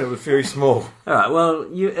on my phone. It was very small. All right, well,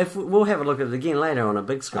 we'll have a look at it again later on a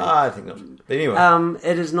big screen. I think not. But anyway.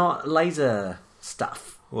 It is not laser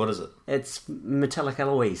stuff. What is it? It's metallic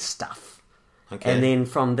alloy stuff. Okay. And then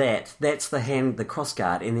from that's the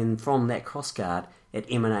crossguard, and then from that crossguard, it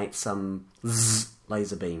emanates some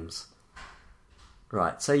laser beams.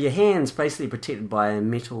 Right, so your hand's basically protected by a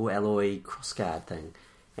metal alloy crossguard thing,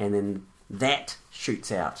 and then that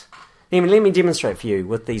shoots out. Let me demonstrate for you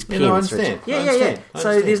with these pins. I understand. Yeah.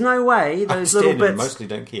 So there's no way those little bits. Mostly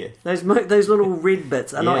don't care. Those little red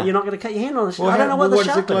bits are not. You're not going to cut your hand on the. Well, I don't know what the sharp is.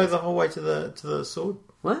 Why does it glow the whole way to the sword?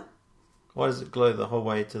 What? Why does it glow the whole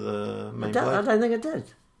way to the main blade? I don't think it did.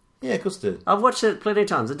 Yeah, of course it did. I've watched it plenty of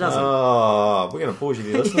times. It doesn't. Oh, we're going to pause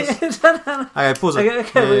you, listeners. Okay, pause it.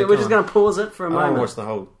 Okay, we're just going to pause it for a moment. I want to watch the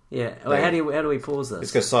whole. Yeah. Well, how do we pause this?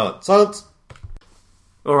 Let's go silent. Silence.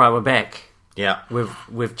 All right, we're back. Yeah,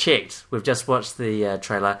 we've checked. We've just watched the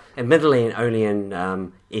trailer, admittedly only in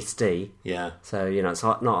SD. Yeah. So it's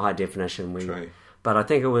not high definition. True. But I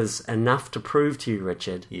think it was enough to prove to you,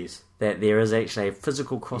 Richard, yes, that there is actually a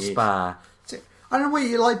physical crossbar. Yes. I don't know why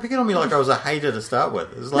you're picking on me like I was a hater to start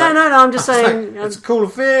with. It's like, no, I'm just saying... it's a cool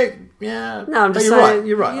effect, yeah. No, I'm just saying...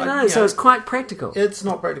 You're right. So it's quite practical. It's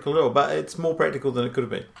not practical at all, but it's more practical than it could have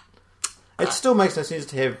been. It still makes no sense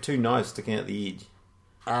to have two knives sticking out the edge.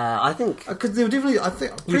 I think... Because they were definitely... I'm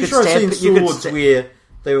pretty sure I've seen swords where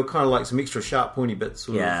they were kind of like some extra sharp pointy bits,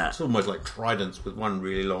 sort of almost like tridents with one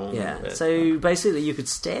really long... Yeah, so basically you could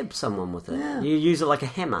stab someone with it. Yeah. You use it like a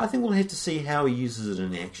hammer. I think we'll have to see how he uses it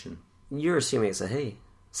in action. You're assuming it's a he.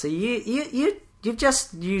 So you've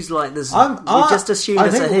just used like this... you just assumed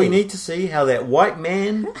it's a he. I think we need to see how that white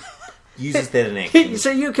man uses that in action.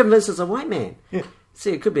 So you're convinced it's a white man? Yeah.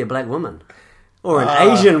 See, it could be a black woman. Or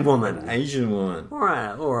an Asian woman. An Asian woman.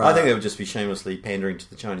 Or I think that would just be shamelessly pandering to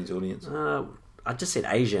the Chinese audience. I just said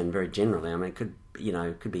Asian very generally. I mean, it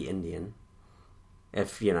could be Indian.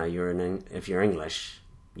 If you're English,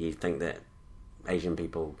 you think that Asian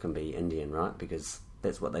people can be Indian, right? Because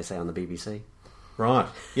that's what they say on the BBC. Right.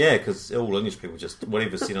 Yeah, because all English people just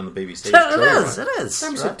whatever's said on the BBC is true. It is.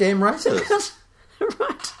 I'm so damn racist.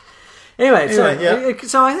 Right. Anyway,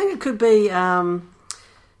 so I think it could be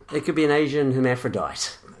an Asian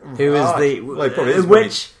hermaphrodite who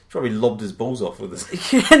is probably lobbed his balls off with this.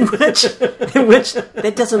 in which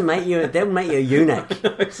that doesn't make you a eunuch.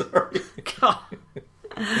 No, sorry. God.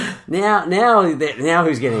 Now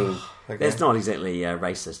who's getting? Okay. That's not exactly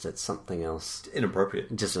racist. It's something else.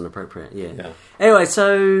 Inappropriate. Just inappropriate. Yeah. Anyway,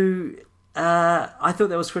 so I thought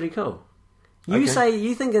that was pretty cool. You say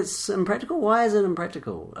you think it's impractical. Why is it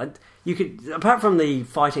impractical? You could, apart from the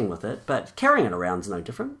fighting with it, but carrying it around is no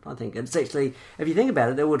different. I think it's actually, if you think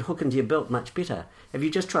about it would hook into your belt much better. If you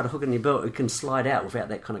just try to hook into your belt, it can slide out without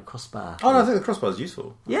that kind of crossbar. Oh, no, I think the crossbar is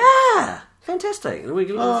useful. Yeah, fantastic.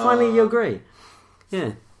 Finally, you agree.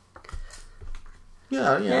 Yeah.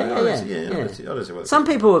 Yeah. Some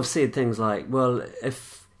people have said things like, well,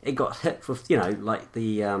 if it got hit with, like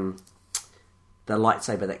the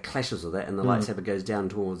lightsaber that clashes with it, and the lightsaber goes down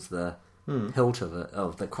towards the hilt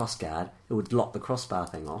of the crossguard, it would lock the crossbar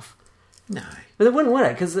thing off. No. But it wouldn't, would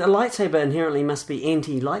it? Because a lightsaber inherently must be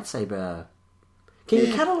anti-lightsaber. Can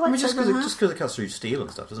you cut a lightsaber just because it cuts through steel and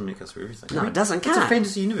stuff doesn't mean it cuts through everything. No, it doesn't. It's a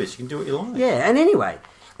fantasy universe. You can do what you like. Yeah, and anyway,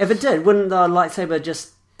 if it did, wouldn't the lightsaber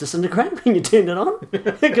just disintegrate when you turned it on?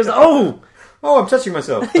 Because, I'm touching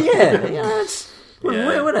myself. Yeah,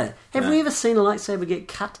 would it? Have we ever seen a lightsaber get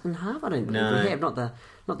cut in half? I don't think we have. Not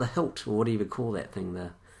the hilt, or what do you would call that thing?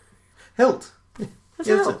 The hilt.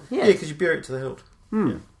 Hilt. Yeah, because you bury it to the hilt.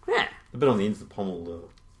 Yeah. The bit on the end of the pommel.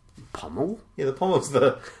 Pommel? Yeah, the pommel's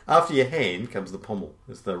after your hand comes the pommel.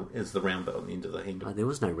 Is the round bit on the end of the handle. Oh, there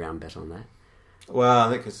was no round bit on that. Well,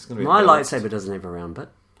 I think it's going to be. My lightsaber doesn't have a round bit.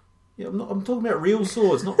 Yeah, I'm talking about real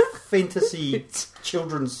swords, not fantasy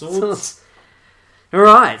children's swords.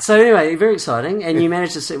 Right, so anyway, very exciting, and you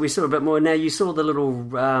managed to see. We saw a bit more. Now you saw the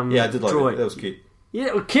little I did like droid. That was cute. Yeah,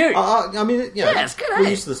 it was cute. I mean, it's good. We're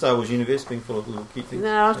used to the Star Wars universe being full of little cute things.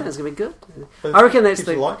 No, I think it's going to be good. I reckon that's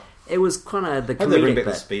it was kind of the comedic they bring back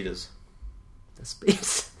bit. The speeders. The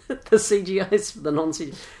speeders, the CGIs, the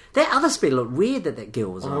non-CGI. That other speeder looked weird. That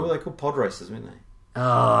girl was on. What were they called? Pod racers, weren't they?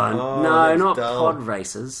 Oh no, not dull. pod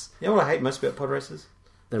racers. You know what I hate most about pod racers?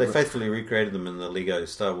 They faithfully recreated them in the Lego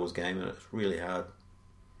Star Wars game, and it's really hard.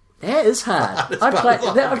 That is hard. I played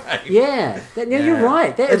that. Yeah, you're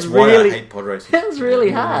right. That's why I hate pod racing. That was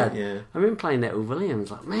really hard. Yeah. I remember playing that with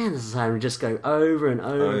Williams. Like, man, this is hard. And just go over and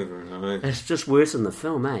over. It's just worse than the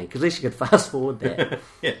film, eh? Because at least you could fast forward that.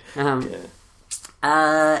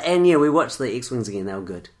 And we watched the X-Wings again. They were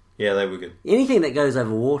good. Yeah, they were good. Anything that goes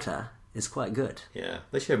over water is quite good. Yeah,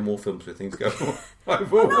 they should have more films where things go over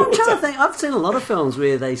water. I'm trying to think. I've seen a lot of films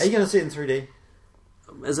where they. Are you going to see it in 3D?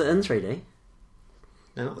 Is it in 3D?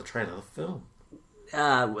 No, not the trailer, the film.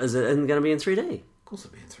 Is it going to be in 3D? Of course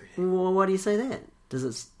it'll be in 3D. Well, why do you say that?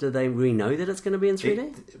 Do they really know that it's going to be in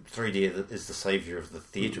 3D? 3D is the saviour of the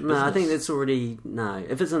theatre business. No, I think that's already... No.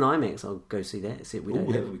 If it's in IMAX, I'll go see that. Except that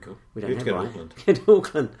would be cool. We don't have to go to Auckland. Get to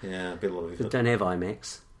Auckland. Yeah, a bit of a lot of effort. We don't have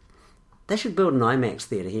IMAX. They should build an IMAX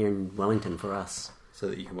theatre here in Wellington for us. So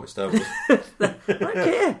that you can watch Star Wars. I don't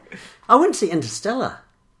care. I went to see Interstellar.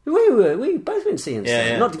 We both went to see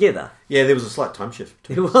Interstellar. Not together. Yeah, there was a slight time shift.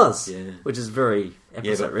 It was. Yeah. Which is very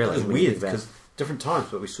opposite, really. It was weird because different times,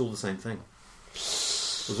 but we saw the same thing.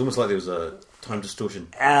 It was almost like there was a time distortion.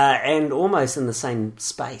 And almost in the same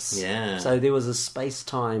space. Yeah. So there was a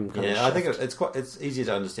space-time kind of shift. I think it's easier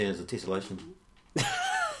to understand as a tessellation.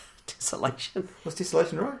 Tessellation? Was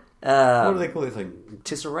tessellation right? What do they call that thing?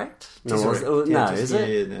 Tesseract? Tesseract. No, is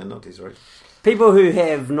it? Yeah, no, not tesseract. People who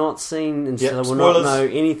have not seen Interstellar will not know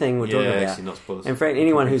anything we're talking about. Actually not spoilers. In fact,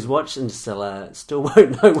 anyone who's watched Interstellar still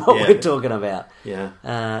won't know what we're talking about. Yeah.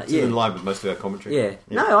 It's in line with most of our commentary. Yeah.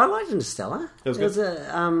 No, I liked Interstellar. It was good.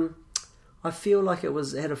 I feel like it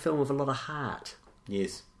had a film with a lot of heart.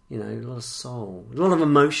 Yes. You know, a lot of soul, a lot of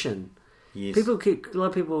emotion. Yes. A lot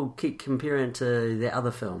of people keep comparing it to the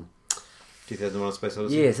other film. 2001: A Space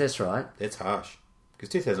Odyssey? Yes, that's right. That's harsh. Because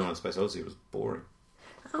 2001: A Space Odyssey was boring.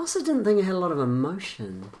 I also didn't think it had a lot of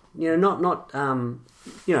emotion. You know, not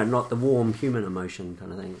the warm human emotion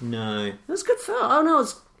kind of thing. No. It was good film. Oh no,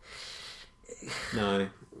 it's... No.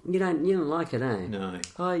 You don't like it, eh? No.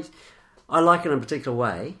 I like it in a particular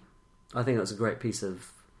way. I think it's a great piece of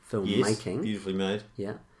filmmaking. Yes, beautifully made.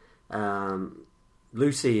 Yeah.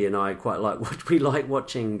 Lucy and I quite we like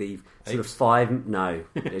watching the sort of 5... No,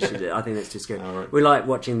 I think that's too scary. Oh, right. We like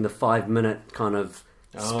watching the 5-minute kind of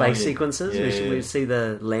space sequences. We see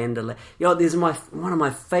the lander. There's one of my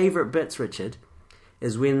favourite bits, Richard,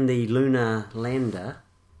 is when the lunar lander,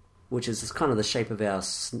 which is kind of the shape of our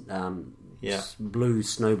blue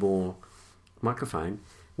snowball microphone,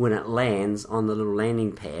 when it lands on the little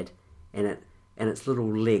landing pad, and its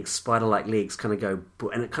little legs, spider-like legs, kind of go,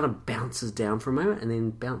 and it kind of bounces down for a moment, and then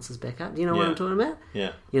bounces back up. Do you know what I'm talking about?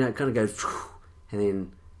 Yeah. You know, it kind of goes, and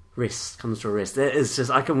then comes to a rest. It's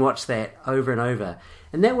just, I can watch that over and over.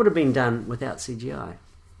 And that would have been done without CGI.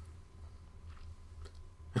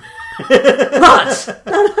 What?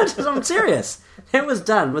 No, I'm serious. That was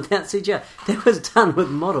done without CGI. That was done with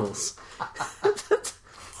models.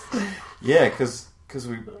 Yeah, because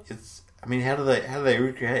it's... I mean, how do they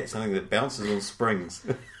recreate something that bounces on springs?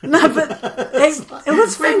 No, but it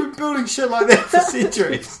was... We've been building shit like that for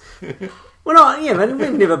centuries. Well, but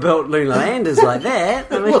we've never built lunar landers like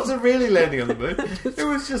that. I mean, it wasn't really landing on the moon. It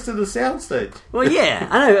was just in the soundstage. Well, yeah,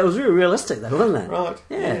 I know. It was really realistic, though, wasn't it? Right.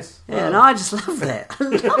 Yeah. Yes. Yeah. No, I just love that. I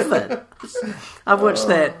love it. I've watched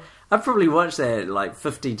that. I've probably watched that like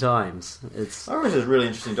 50 times. I read this really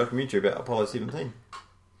interesting documentary about Apollo 17.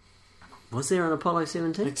 Was there an Apollo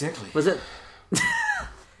 17? Exactly. Was it?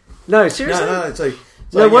 No, seriously.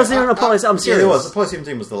 No. Was there an Apollo? I'm serious. Yeah, there was. Apollo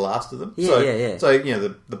 17 was the last of them. Yeah. So,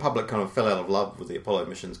 the public kind of fell out of love with the Apollo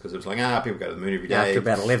missions because it was like, people go to the moon every day. After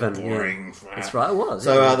about 11. Boring. Yeah. That's right, it was.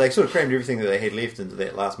 So they sort of crammed everything that they had left into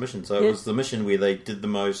that last mission. So it was the mission where they did the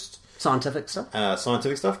most... Scientific stuff?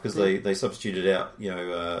 Because they substituted out,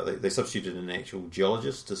 they substituted an actual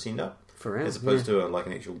geologist to send up. As opposed to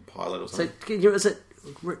an actual pilot or something. So,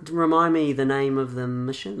 remind me the name of the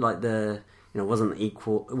mission? Like it wasn't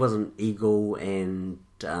Eagle and...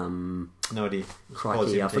 no idea.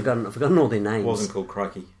 Crikey, I've forgotten all their names. It wasn't called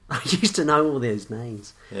Crikey. I used to know all those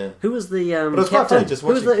names. Yeah. Who was the but it was captain? Quite funny just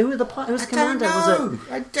watching. Who was the commander? Know.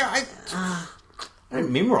 I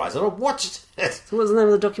didn't memorise it. I watched it. So what was the name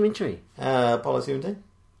of the documentary? Apollo 17.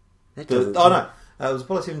 It was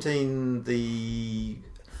Apollo 17.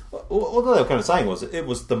 What they were kind of saying was it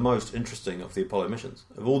was the most interesting of the Apollo missions.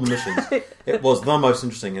 Of all the missions, it was the most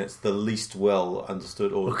interesting, and it's the least well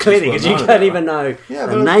understood. Clearly, because you can't even know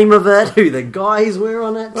the name of it, who the guys were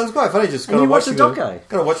on it. Well, it's quite funny just kind of watching the doco.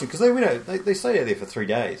 Kind of watching, because they stayed out there for 3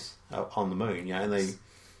 days on the moon, and they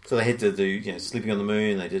had to do sleeping on the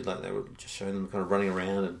moon. They they were just showing them kind of running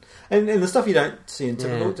around and the stuff you don't see in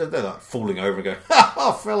typical. They're like falling over and going,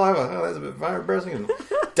 I fell over. Oh, that's a bit very embarrassing, and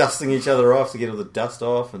dusting each other off to get all the dust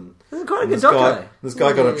off. And quite a good doco. This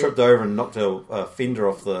guy kind of tripped over and knocked a fender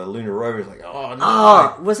off the lunar rover. He's like, oh no!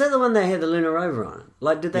 Oh, was that the one they had the lunar rover on?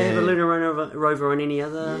 Like, did they have a lunar rover on any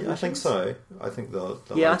other? Yeah, I think so. I think the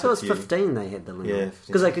I thought it was 15. They had the lunar. Yeah,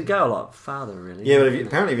 because they could go a lot farther, really. Yeah, but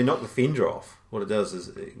apparently if you knock the fender off, what it does is,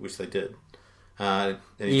 which they did.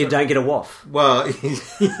 You don't get a waff. Well,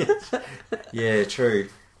 yeah, true.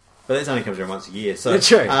 But that only comes around once a year. So,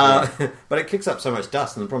 true. But it kicks up so much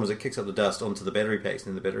dust, and the problem is it kicks up the dust onto the battery packs,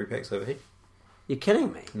 and then the battery packs overheat. You're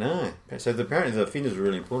kidding me? No. So apparently the fenders are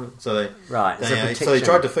really important. So they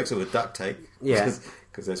tried to fix it with duct tape. Yeah.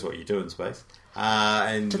 Because that's what you do in space.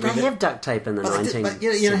 Did they have duct tape in the 19...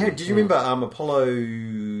 Did you remember Apollo...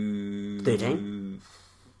 13?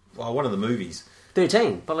 Well, one of the movies.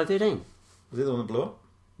 Apollo 13. Was it the one that blew up?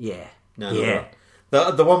 Yeah. No. Yeah.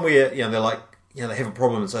 The one where they're like they have a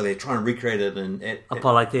problem, and so they're trying to recreate it. And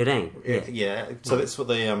Apollo 13. Yeah. So that's what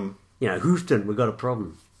they Houston, we've got a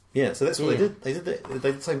problem. Yeah. So that's what they did. They did that. They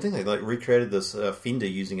did the same thing. They recreated this fender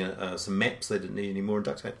using some maps they didn't need anymore in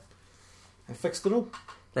duct tape. They fixed it all.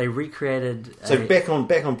 They recreated. Back on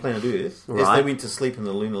planet Earth, as they went to sleep in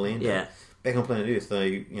the lunar lander. Yeah. Back on planet Earth,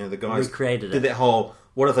 the guys recreated did that whole.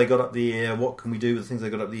 What have they got up there? What can we do with the things they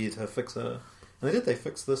got up there to fix it? And they did. They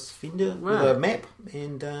fixed this fender with Right. a map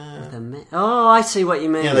and. Oh, I see what you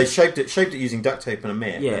mean. Yeah, they shaped it using duct tape and a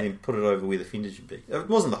map, Yeah. and then put it over where the fender should be. It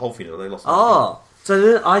wasn't the whole fender; they lost. The Oh, so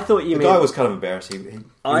then I thought you the meant. guy was kind of embarrassed. He was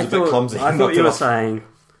a bit clumsy. I He thought knocked you it were off. saying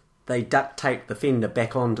they duct taped the fender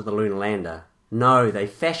back onto the lunar lander. No, they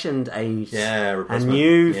fashioned a replacement.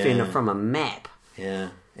 new fender from a map. Yeah,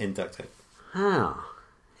 and duct tape. Oh.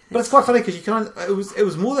 But it's quite funny because you kind of it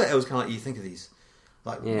was more that it was kind of like you think of these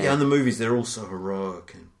in the movies they're all so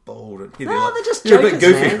heroic and bold and No, they're just a bit jokers,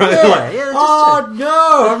 goofy, man. right? Yeah, They're like, yeah, they're oh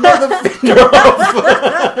no, I'm not the fender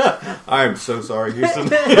off. I'm so sorry, Houston.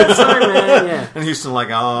 Sorry, man. Yeah. And Houston like,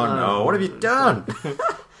 oh no, what have you done?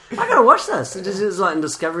 I gotta watch this. It's like in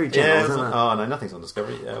Discovery Channel. Yeah, Isn't it? oh no, nothing's on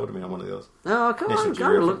Discovery. Yeah, it would have been on one of the others. Oh, come on. National I'm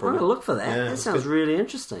going Geographic to look for that. Yeah, that it's sounds good. really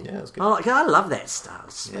interesting. Yeah, it's good. I love that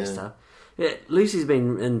stuff, space stuff. Yeah, Lucy's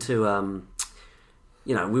been into,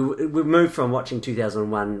 we've moved from watching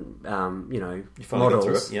 2001, You finally got through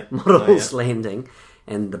models, it, yep. models landing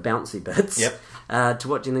and the bouncy bits, Yep. to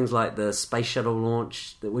watching things like the space shuttle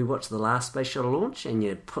launch. That we watched the last space shuttle launch, and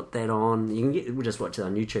you put that on. We just watch it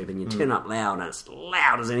on YouTube, and you turn up loud, and it's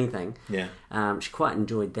loud as anything. Yeah. She quite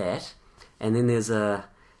enjoyed that. And then there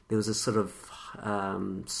was a sort of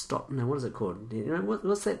stop. No, what is it called? You know,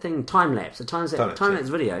 what's that thing? Time lapse. A time lapse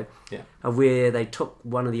video. Yeah. Of where they took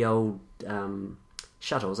one of the old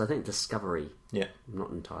shuttles. I think Discovery. Yeah. I'm not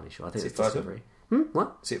entirely sure. I think Set it's fire to Discovery.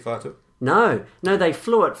 What? Set fire to it. No, they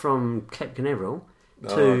flew it from Cape Canaveral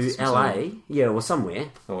to LA. Yeah, or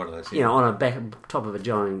somewhere. Oh, what are those? You know, on top of a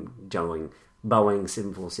Boeing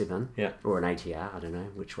 747. Yeah. Or an ATR. I don't know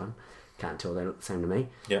which one. Can't tell. They look the same to me.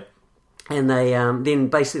 Yeah. And they then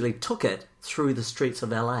basically took it through the streets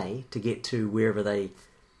of LA to get to wherever they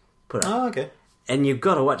put it. Oh, okay. And you've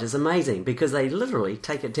got to watch. It's amazing because they literally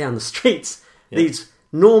take it down the streets, these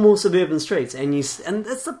normal suburban streets, and it's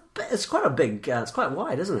quite a big. It's quite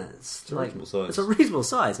wide, isn't it? It's a reasonable size. It's a reasonable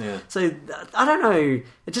size. Yeah. So I don't know.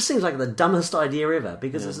 It just seems like the dumbest idea ever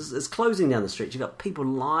because it's closing down the streets. You've got people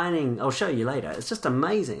lining. I'll show you later. It's just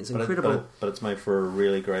amazing. It's incredible. But it's made for a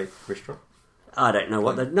really great restaurant. I don't know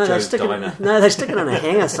what Like they Joe's stick it. Diner. No, they stick it in a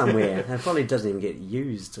hangar somewhere. It probably doesn't even get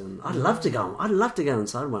used. And I'd love to go. I'd love to go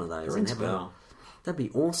inside one of those. And have that'd be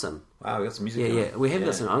awesome. Wow, we got some music. Yeah, we have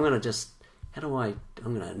this. And I'm going to just. How do I?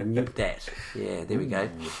 I'm going to mute that. Yeah, there we go.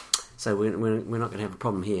 So we're not going to have a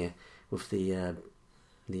problem here with the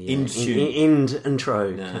end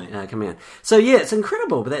intro coming out. So yeah, it's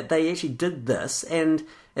incredible that they actually did this, and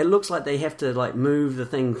it looks like they have to like move the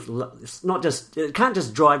thing. It's not just it can't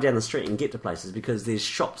just drive down the street and get to places because there's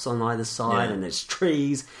shops on either side and there's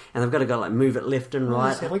trees, and they've got to go like move it left and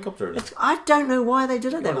right. It's a helicopter. I don't know why they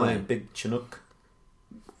did it that way. Big Chinook.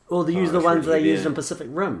 Or they use the ones they used in Pacific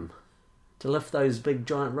Rim to lift those big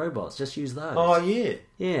giant robots. Just use those. Oh yeah,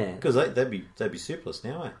 yeah. Because they'd be surplus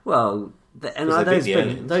now. Well,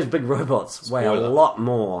 those big robots weigh a lot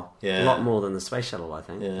more, than the space shuttle. I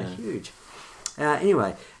think they're huge.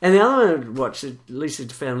 Anyway, and the other one I watched, at least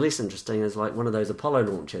it found less interesting, is like one of those Apollo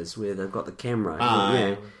launches where they've got the camera.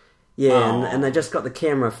 And they just got the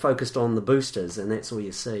camera focused on the boosters, and that's all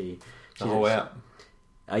you see. Wow.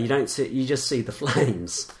 You don't see. You just see the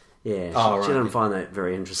flames. Yeah, she didn't find that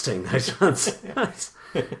very interesting. Those ones.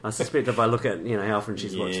 I suspect if I look at how often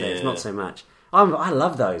she's watched that, it's not so much. I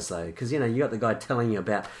love those though because you got the guy telling you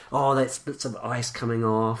about that's bits of ice coming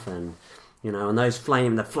off and and those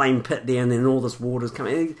the flame pit there and then all this water's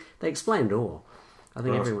coming. They explain it all. I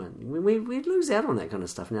think everyone we lose out on that kind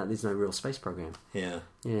of stuff now. There's no real space program. Yeah.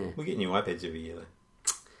 We get new iPads every year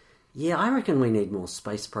though. Yeah, I reckon we need more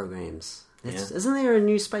space programs. Isn't there a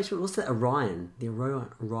new space? What's that? Orion. The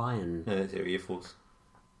Orion. No, that's Air Force.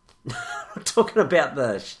 I'm talking about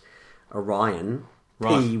the Orion.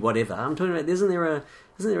 Right. P whatever. I'm talking about. Isn't there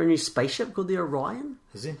a new spaceship called the Orion?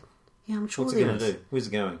 Is there? Yeah, I'm sure. What's it going to do? Where's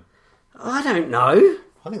it going? I don't know.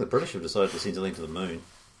 I think the British have decided to send a link to the moon.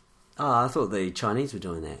 Oh, I thought the Chinese were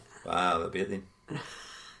doing that. Wow, that'd be it then.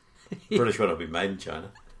 British one will be made in China.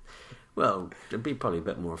 Well, it'd be probably a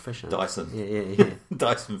bit more efficient. Dyson. Yeah.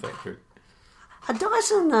 Dyson factory. Are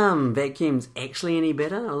Dyson vacuums actually any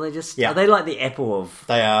better? Or are they just are they like the Apple of?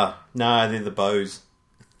 They are. No, they're the Bose.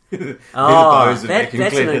 They're the Bose of vacuum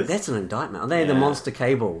cleaners. That's an indictment. Are they the Monster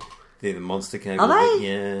Cable? They're the Monster Cable. Are they?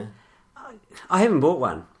 Yeah. I haven't bought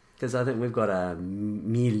one because I think we've got a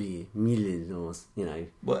Miele or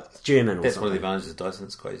German or that's something. one of the advantages of Dyson.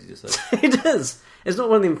 It's crazy to say. It is. It's not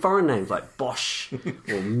one of them foreign names like Bosch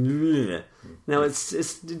or Miele. No,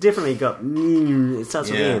 it's definitely got it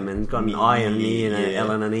starts with M and got an I and an E and an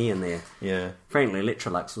L and an E in there. Yeah. Frankly,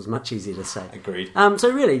 Electrolux was much easier to say. Agreed.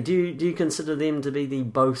 So really, do you consider them to be the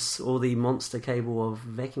Bose or the Monster Cable of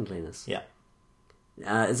vacuum cleaners? Yeah.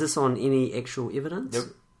 Is this on any actual evidence?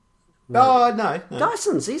 Oh, no.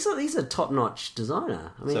 Dyson's, he's a top-notch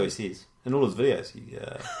designer. I mean, So he says. In all his videos,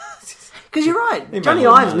 because you're right. He Johnny made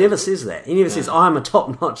a lot of Ives money. never says that. He never says, I'm a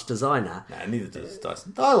top-notch designer. Nah, neither does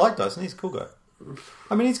Dyson. I like Dyson. He's a cool guy.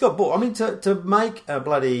 I mean, he's got balls. I mean, to make a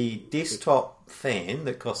bloody desktop fan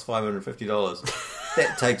that costs $550,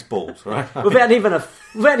 that takes balls, right? without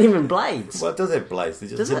even blades. Well, it does have blades. They're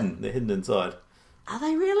just Does hidden. They're hidden inside. Are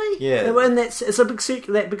they really? Yeah. And it's a big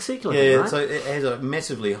circular thing, Yeah, right? so it has a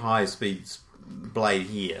massively high-speed blade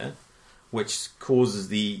here, which causes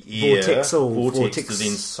the air vortex to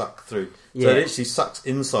then suck through. Yeah. So it actually sucks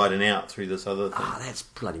inside and out through this other thing. Oh, that's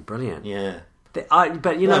bloody brilliant. Yeah.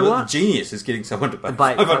 But you know what? The genius is getting someone to pay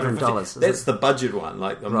 $500. That's the budget one.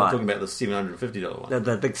 Like I'm Right. not talking about the $750 one.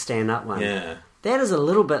 The big stand-up one. Yeah. That is a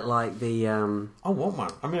little bit like the... I want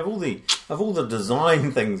one. I mean, of all the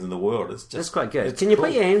design things in the world, it's just... That's quite good. it's Can you cool.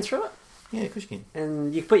 put your hand through it? Yeah, of course you can.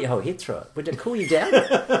 And you can put your whole head through it. Would it cool you down?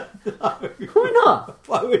 Why not?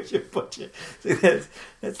 Why would you put your... See,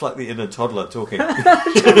 that's like the inner toddler talking.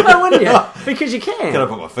 Why wouldn't you? Because you can. Can I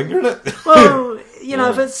put my finger in it? Well, you know,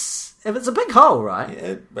 Yeah. if it's a big hole, right?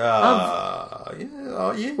 Yeah.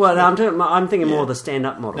 Yeah. Well, no, I'm thinking more of the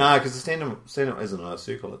stand-up model. No, because the stand-up isn't a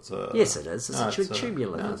circle. It's a... Yes, it is. It's No, a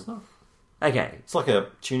tubular. No, it's not. Okay. It's like a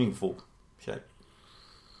tuning fork shape.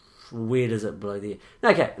 Where does it below the...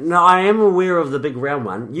 Okay, no, I am aware of the big round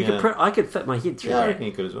one. I could fit my head through Yeah, I that. reckon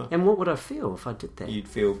you could as well. And what would I feel if I did that? You'd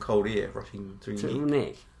feel cold air rushing through Through your the neck.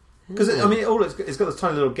 neck. Because it's got this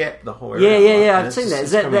tiny little gap the whole way Yeah, around. yeah, right? yeah. And I've it's seen just- that.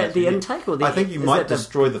 Is it's coming that out the through intake or the... I think you is might that the-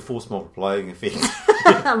 destroy the force multiplying effect.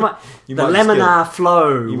 the might just laminar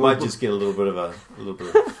flow. You might just get a little bit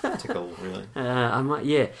of tickle, really. I might,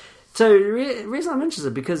 yeah. So the reason I'm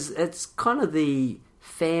interested because it's kind of the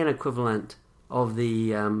fan equivalent of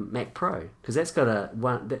the Mac Pro because that's got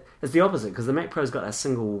it's the opposite because the Mac Pro's got a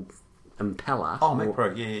single impeller. Oh, Mac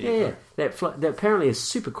Pro, yeah. Yeah. That apparently is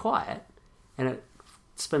super quiet and it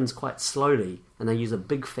spins quite slowly, and they use a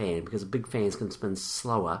big fan because big fans can spin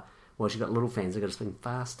slower. Whilst you've got little fans, they've got to spin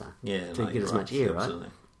faster to get as much air, absolutely.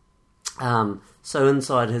 right? So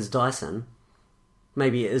inside his Dyson,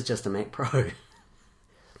 maybe it is just a Mac Pro.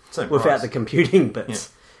 Same Without price. the computing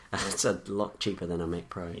bits. It's a lot cheaper than a Mac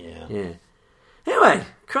Pro. Yeah. Anyway,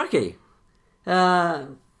 crikey. I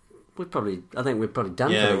think we've probably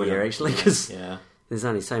done for the year, actually, because there's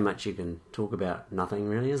only so much you can talk about nothing,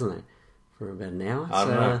 really, isn't it? For about an hour. I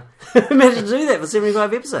don't know. Imagine to do that for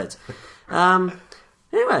 75 episodes.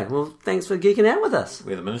 Anyway, well, thanks for geeking out with us.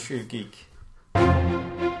 We're the Ministry of Geek.